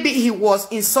maybe he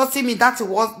was insulting me. That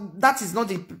is not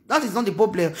the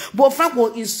problem. But Frank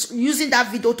was using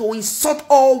that video to insult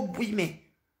all women.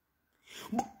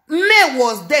 Men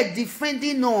was there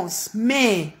defending us.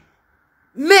 Men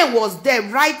was there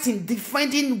writing,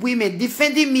 defending women,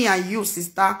 defending me and you,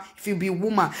 sister, if you be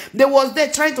woman. They was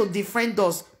there trying to defend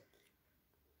us.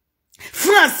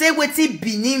 France say wetin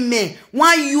Benin men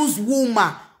one use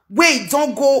woman. Wait,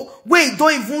 don't go. Wait,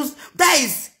 don't even. That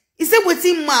is. He said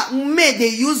wetin men they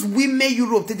use women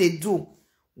Europe they do.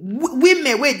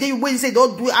 Women wait they when say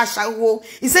don't do ashawo.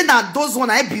 He said that those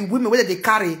one I be women where they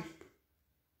carry.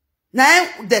 Now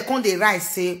they come they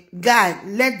rise say, guy,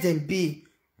 let them be.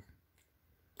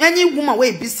 Any woman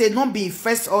where be say not be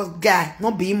first or guy,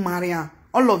 not be married.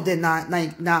 All of them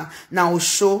now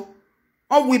show.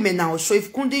 All women now show.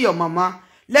 If Kundi your mama,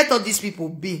 let all these people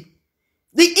be.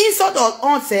 The insult of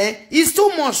us is too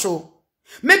much. So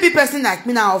maybe person like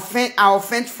me now I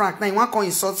offend Frank. Now you want to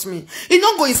insult me. He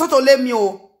not go insult or let me.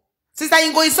 Sister,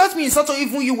 you go insult me, insult or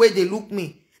even you where they look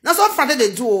me. That's what Frank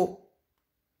they do.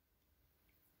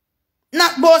 Now,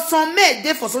 but some men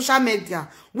there for social media.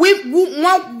 One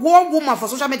woman for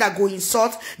social media go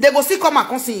insult. They go still come and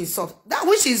come see insult. That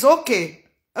which is okay.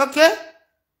 Okay?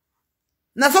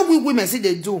 That's what we women see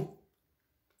they do.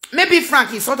 Maybe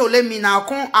Frank insult or let me now.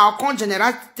 I'll come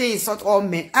generally insult all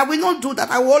men. I will not do that.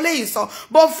 I will only insult.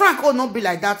 But Frank will not be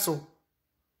like that so.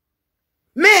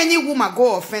 May any woman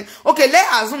go offend. Okay,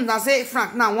 let's assume that say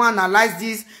Frank now want to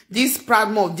analyze this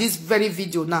proud of this very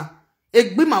video now.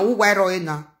 Egbi ma wu wire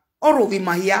now. Or we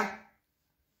ma here.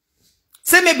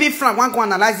 Say maybe Frank want to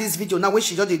analyze this video now. What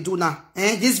she just do now?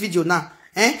 This video now.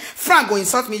 Frank go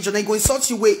insult me, Jonah. He go insult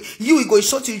you. Wait, you go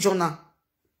insult you, Jonah.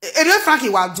 Frank, he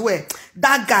will do it.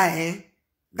 That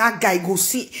guy go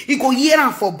see. He go hear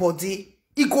him for body.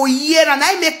 He go hear and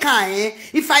I make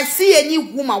if I see any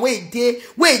woman where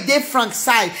they Frank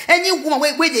side, any woman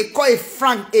where they call a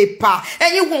Frank a pa,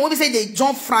 any woman where say they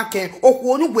jump Frank or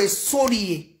who we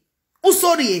sorry. Oh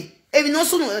sorry. If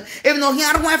no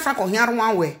hear one Frank or hear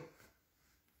one way.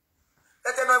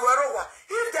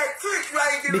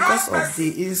 Because of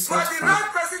the insult,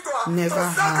 Frank never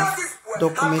have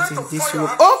documented this way.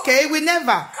 Okay, we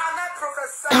never.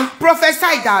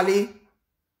 Prophesy, darling.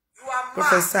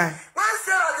 Prophesy. When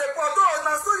Sarah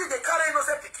they carry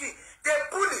innocent pikin, they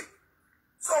bully.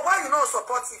 So why you not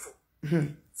supportive?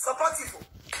 Supportive.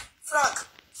 Frank,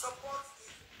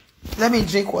 supportive. Let me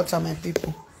drink water, my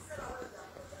people.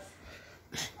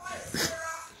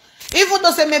 Even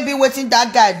though say maybe waiting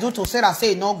that guy do to Sarah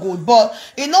say no good, but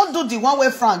he not do the one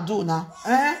way Frank do now.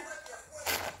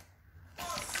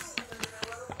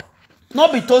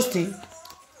 Not be toasting.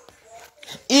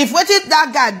 If what did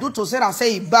that guy do to Sarah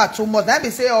say he bad too much, let me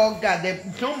say, oh God,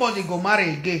 nobody go marry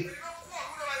again.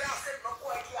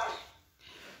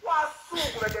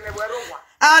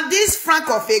 And this Frank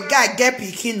of a guy get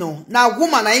pikin now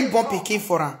woman I ain't born pikin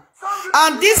for her.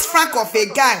 And this Frank of a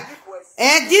guy,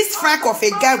 this Frank of a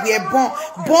guy we are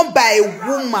born by a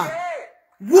woman.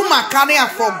 Woman carry her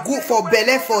for good for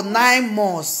belly for 9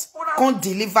 months. Can't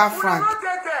deliver Frank.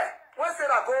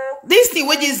 This thing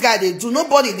what this guy they do,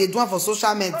 nobody they do for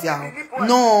social media.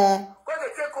 No.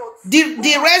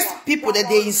 The rest people that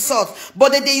they insult,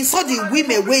 but they insult the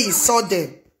women where insult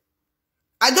them.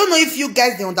 I don't know if you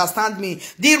guys they understand me.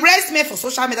 The rest men for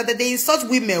social media that they insult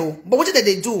women, but what did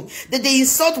they do? That they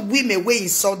insult women where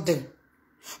insult them.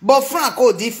 But Frank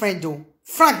different though.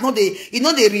 Frank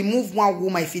they remove one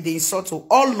woman if they insult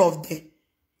all of them.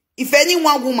 If any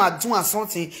one woman do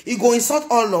something, he go insult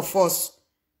all of us.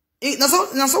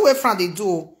 That's what Frank they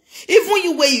do. Even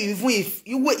you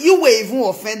were even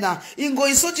offender, he go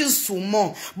insult you some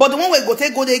more. But the one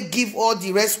where they give all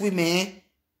the rest women,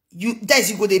 you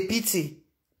go they pity.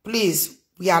 Please,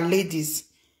 we are ladies.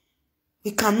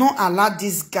 We cannot allow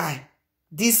this guy,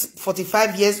 this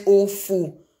 45 years old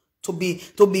fool, to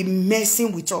be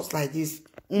messing with us like this.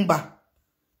 Me,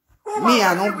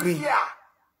 I don't agree.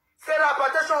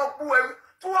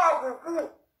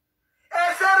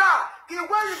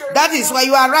 That is why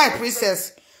you are right,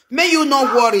 princess. May you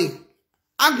not worry.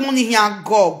 I'm going to hear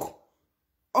Gog.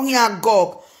 On your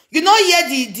gog. You know here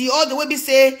the other way be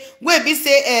say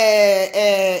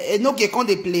no get con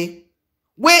they play.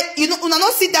 Where you know una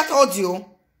not see that audio.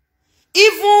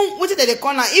 Even what they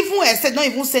corner, even I said not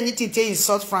even say anything to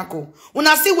insult Franco.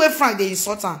 Una see where Frank they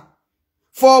insult her.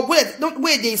 For wait, don't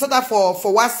wait they insult her for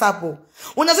WhatsApp.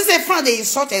 Una say Frank they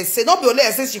insult her say not be only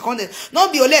say she can't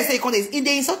not be only say you can't in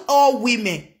they insult all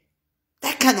women.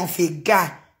 That kind of a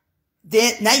guy.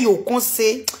 Then now you can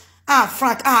say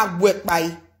Frank work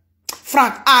by.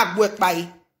 Frank work by.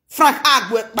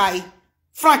 Frank work by.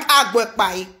 Frank work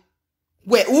by.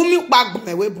 Where umi bag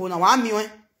me we bona wa mi we.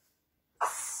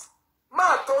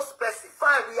 Man to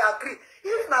specify we agree.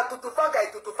 If not to fanga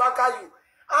you.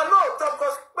 I know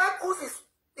because when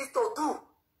is to do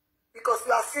because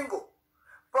you are single.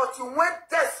 But you went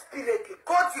desperately.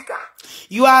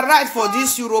 You are right for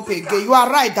this Europe again. You are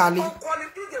right, darling.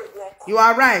 You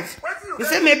are right. You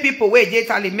say make people wait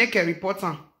Italy make a report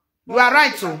on. You are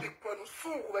right too.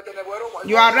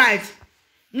 You are right.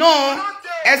 No,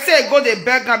 I say go the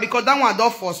beggar because that one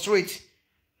don't frustrate.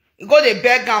 Go the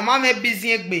beggar, man may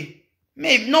busy egg.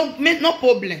 Maybe no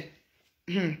problem.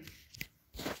 You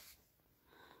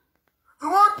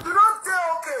don't say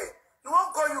okay. You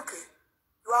won't go UK.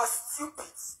 You are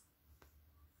stupid.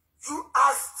 You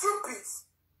are stupid.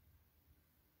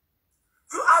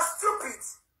 You are stupid.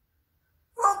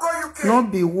 You won't go UK.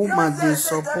 Not be woman they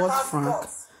support Frank.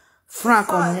 Frank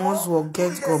almost will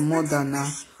get God more than now.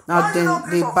 Now then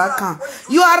they back on.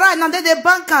 You are right. Now then they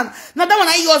back on. Now that one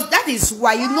I use. That is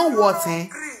why you know what,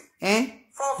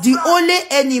 the only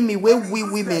enemy where we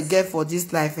women get for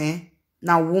this life,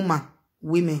 now women.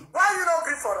 Why you don't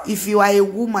agree for that? If you are a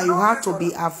woman, you have to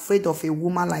be afraid of a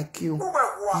woman like you.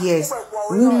 Yes,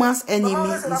 woman's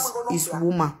enemy is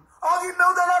woman.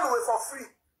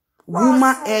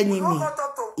 Woman enemy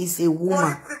is a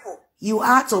woman. You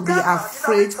have to be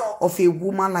afraid of a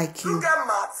woman like you.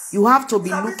 You have to be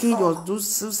looking do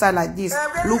suicide like this.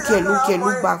 Look here,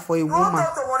 look back for a woman.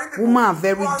 Women are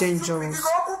very dangerous.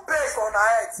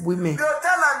 Women. You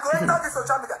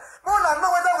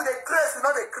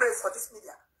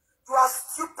are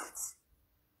stupid.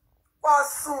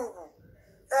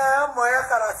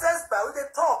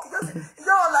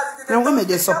 Now women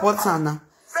they support her now.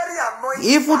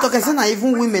 Even talking now,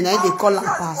 even women they call her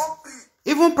pass.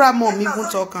 Even proud mom even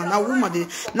talk her. Now women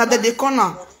they call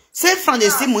her. Say from the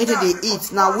same money they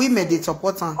eat. Now women they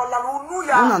support her.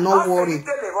 Una not worry.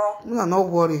 Una not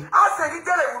worry.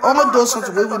 All those sorts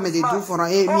of women they do for her.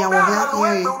 Hey, me I want here.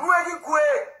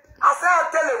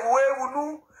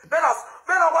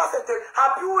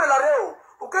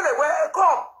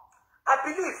 I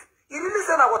believe. You really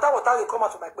say that water will come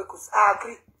out of my because I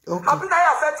agree. Okay. I believe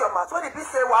I affect your mouth. When you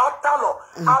say water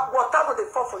will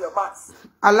fall for your mouth.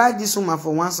 I like this woman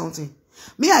for one something.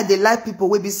 Me, I like people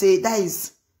will be say that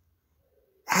is.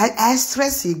 I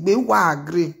stress it. Be I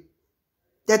agree.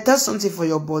 They tell something for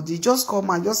your body. Just come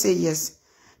and just say yes.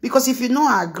 Because if you know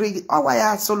I agree, oh why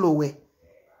I solo way.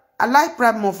 I like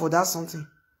pride more for that something.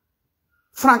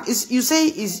 Frank, you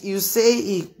say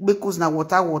because na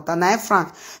water. Na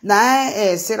Frank, na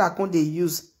Sarah con they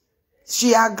use.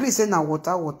 She agrees say na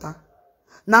water.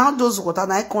 Now those water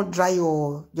na can't dry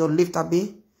your lift a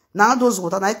bit. Now those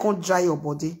water na can't dry your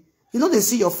body. You know they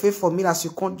see your face for me as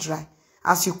you can't dry,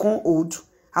 as you can't old,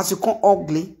 as you can't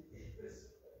ugly.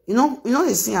 You know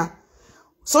they see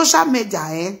social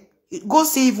media go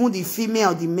see even the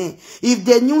female or the man. If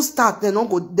the new start, they don't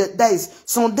go. That is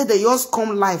Sunday. They just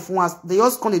come live once. They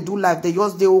just come to do live. They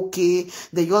just they okay.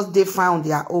 They just they fine on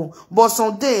their own. But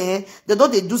Sunday, they don't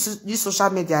they do this social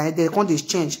media. They can't they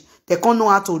change. They can't know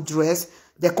how to dress.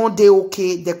 They can't they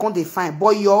okay. They can't they fine.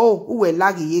 But yo, who were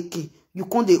laggy yeki? You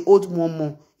can't they old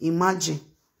more. Imagine.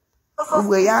 Who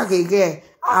were yaggy?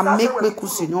 I make me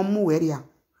kusi no more area.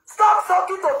 Stop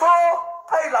talking to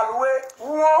Hey,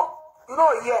 you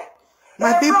know yeah.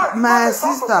 My people, my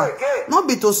sister, not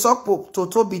be to suck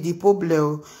to be the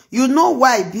problem. You know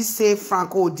why be say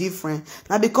Franco different?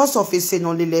 Now because of a say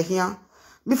no lele here.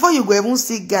 Before you go even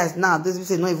see guys now, this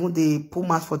say not even the pull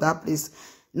match for that place.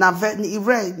 Now that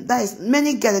is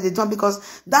many guys they don't because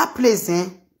that place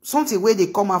something where they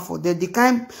come out for there, the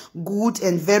kind good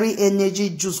and very energy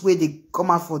juice where they come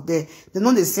out for there. They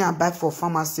know they say and buy for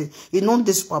pharmacy. You know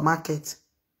the supermarket.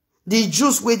 The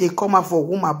juice where they come out for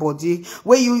woman body,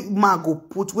 where you man go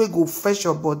put, where go fresh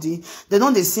your body. They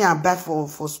don't they see and buy for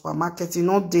supermarket. You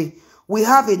know we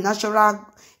have a natural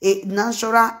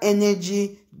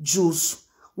energy juice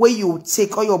where you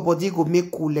take all your body go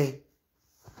make cooler.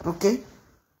 Okay.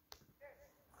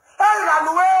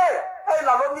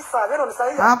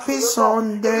 Happy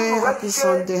Sunday.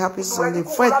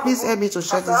 Fred, please help me to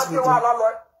share this video.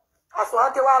 As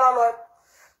one day, Wahala.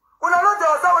 When I know they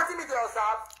observe, what me they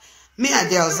observe? Me and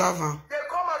they observe. They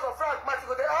come out of Frank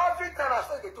Matthew. They every time I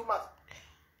say they do math.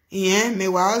 Yeah, me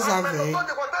wa observe. They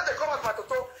come out my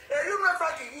toto. You know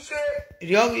Frank Ishe.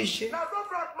 Real Ishe. Now don't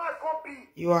Frank Matthew copy.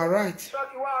 You are right.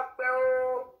 Frank wa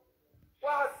peo.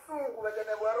 Wa soon we dey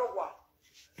never rowa.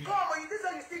 Come, you this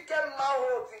you still get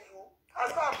manhood in you.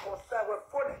 As far as I'm concerned, we're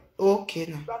funny. Okay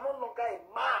now. You are no longer a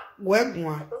man.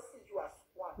 Wegwan. I don't see you as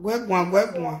one.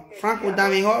 Wegwan. Frank would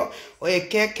dami ho o e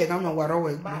Keke na no waro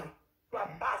wegwan. You are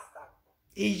bastard.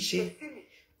 Ije.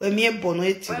 We mi e bono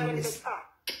e ti no. I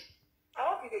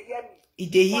hope you hear me. I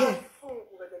dey hear. Wa soon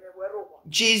we dey never rowa.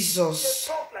 Jesus.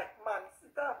 They talk like man.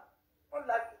 Sit down. Don't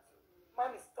like it.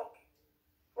 Man is talking.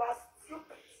 You are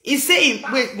stupid. He say,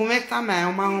 wait, momenta my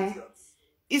oma.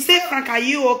 He say, Frank, are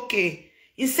you okay?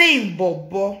 He say, in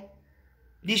Bobo,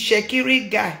 the Shekiri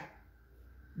guy,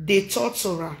 they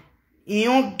torture.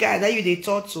 Young guy that you they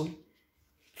torture.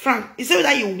 Frank, he say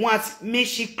that you want, make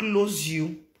she close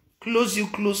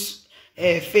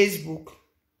Facebook.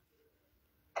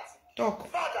 Talk.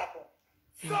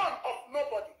 Son of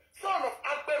nobody, son of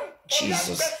Agberu.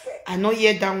 Jesus. I know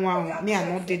hear that one. Me, I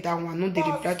know did that one. No, they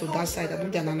reply to that side. I know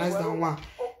they analyze that one.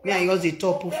 Me, I use the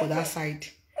top for that side.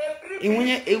 And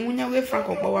when you way Frank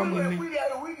up one women. When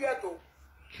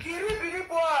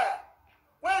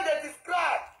they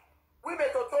describe women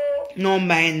to No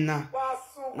mind now.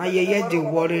 Now you the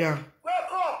warrior.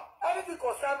 Welcome. Anything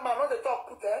concern man, not the talk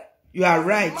put there. You are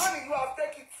right. The money you have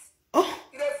take it. Oh.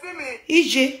 You feel me?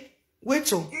 EJ,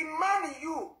 wait oh. The money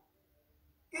you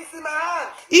is in my hand.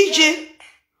 EJ,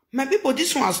 my people,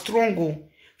 this one strong oh.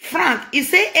 Frank, he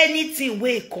say anything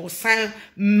wey concern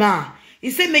man.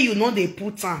 He say may you know they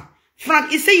put on.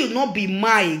 Frank, he say you not be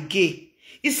man again.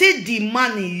 He say the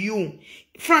man in you.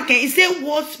 Frank, he say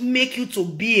what make you to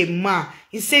be a man?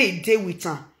 He say he dey with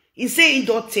her. He say he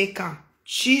don't take her.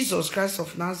 Jesus Christ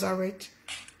of Nazareth.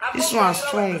 This one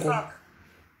strong oh.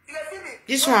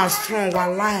 This one strong,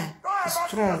 wallahi.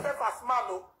 Strong.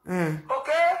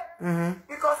 Okay?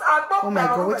 Because I oh my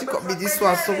God, what you got me this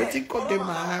one? So what you got them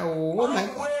my oh my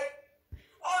God.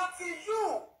 Until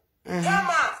you come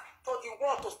out to the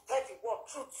world to study the world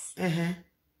truth.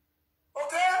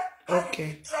 Okay? Okay.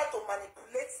 And you try to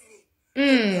manipulate me to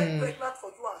get pregnant for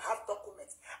you and have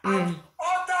documents. And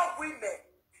other women.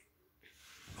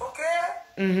 Okay?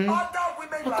 Other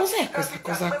women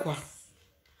Cosa qua.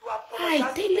 Ai,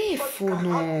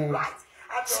 telefono.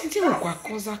 Sentivo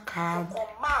qualcosa accade.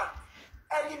 Command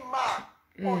any man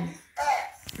on this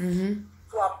earth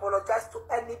to apologize to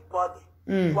anybody.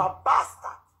 You are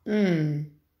bastard.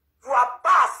 You are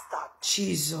bastard.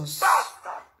 Jesus.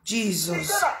 Bastard.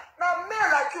 Jesus. Now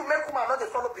men like you make woman not they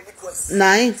follow beneath voice.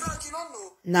 Nine. So you don't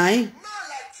know. Nine. Men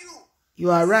like you.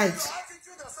 You are right. Your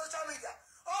attitude on social media.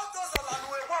 All those on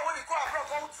when you go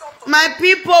abroad, my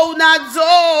people,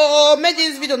 Unazo, make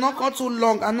this video not come too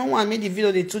long. I don't want to make the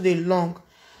video they too long.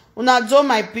 Unazo,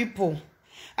 my people.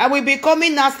 I will be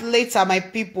coming out later, my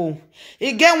people.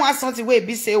 Again, one something where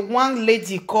be say one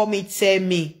lady call me, tell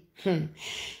me,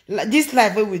 this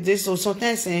life where we do so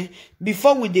sometimes,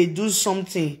 before we they do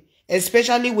something,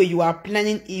 especially when you are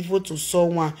planning evil to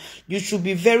someone, you should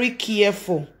be very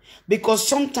careful because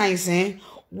sometimes,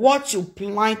 what you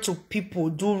plan to people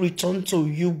do return to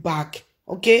you back.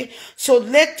 Okay, so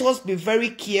let us be very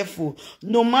careful.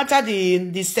 No matter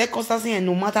the circumstances and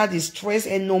no matter the stress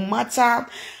and no matter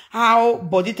how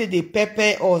body they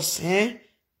pepper us,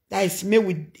 that is may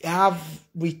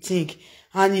we think.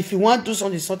 And if you want to do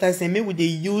something sometimes, maybe we they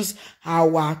use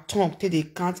our tongue till they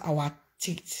count our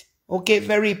teeth. Okay,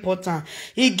 very important.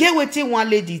 He get waiting one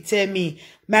lady tell me,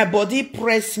 my body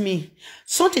press me.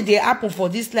 Something they happen for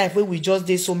this life where we just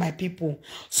did so my people.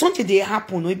 Something they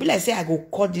happen. We be like say I go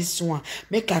call this one,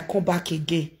 make I come back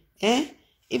again.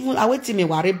 Even I wait till me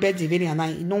worry bed and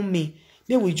I know me.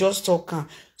 Then we just talk.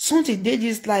 Something they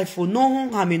this life for no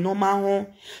home, I'm a normal home.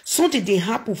 Something they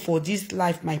happen for this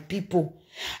life, my people.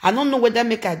 I don't know whether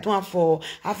make I do it for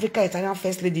Africa Italian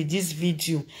First Lady this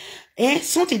video.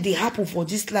 Something they happen for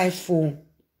this life for.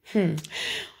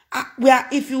 Where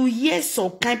if you hear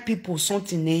some kind people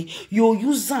something, you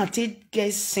use that to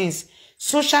get sense.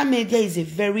 Social media is a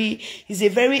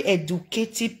very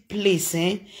educated place.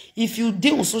 If you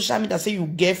deal on social media, say you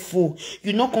get full,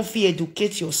 you not going to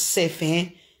educate yourself.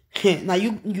 Now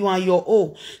you are your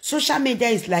own. Social media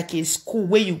is like a school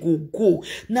where you go.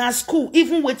 Now school,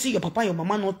 even waiting your papa, your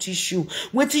mama not teach you,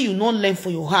 waiting you not learn for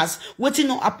your house, waiting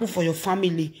not happen for your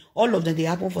family. All of them they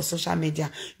happen for social media.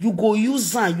 You go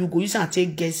use that, and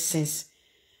take get sense.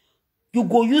 You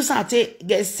go use and take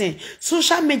get sense.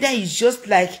 Social media is just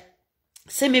like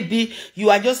Say maybe you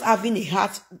are just having a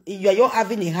heart, you are just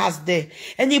having a heart there.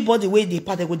 Anybody where they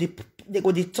part, they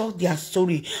go they talk their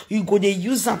story. You go they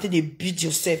use something, they beat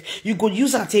yourself. You go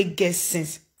use something get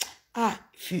sense.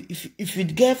 If you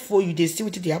get for you, they see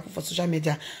what they happen for social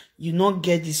media. You not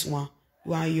get this one.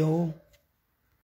 You are your own.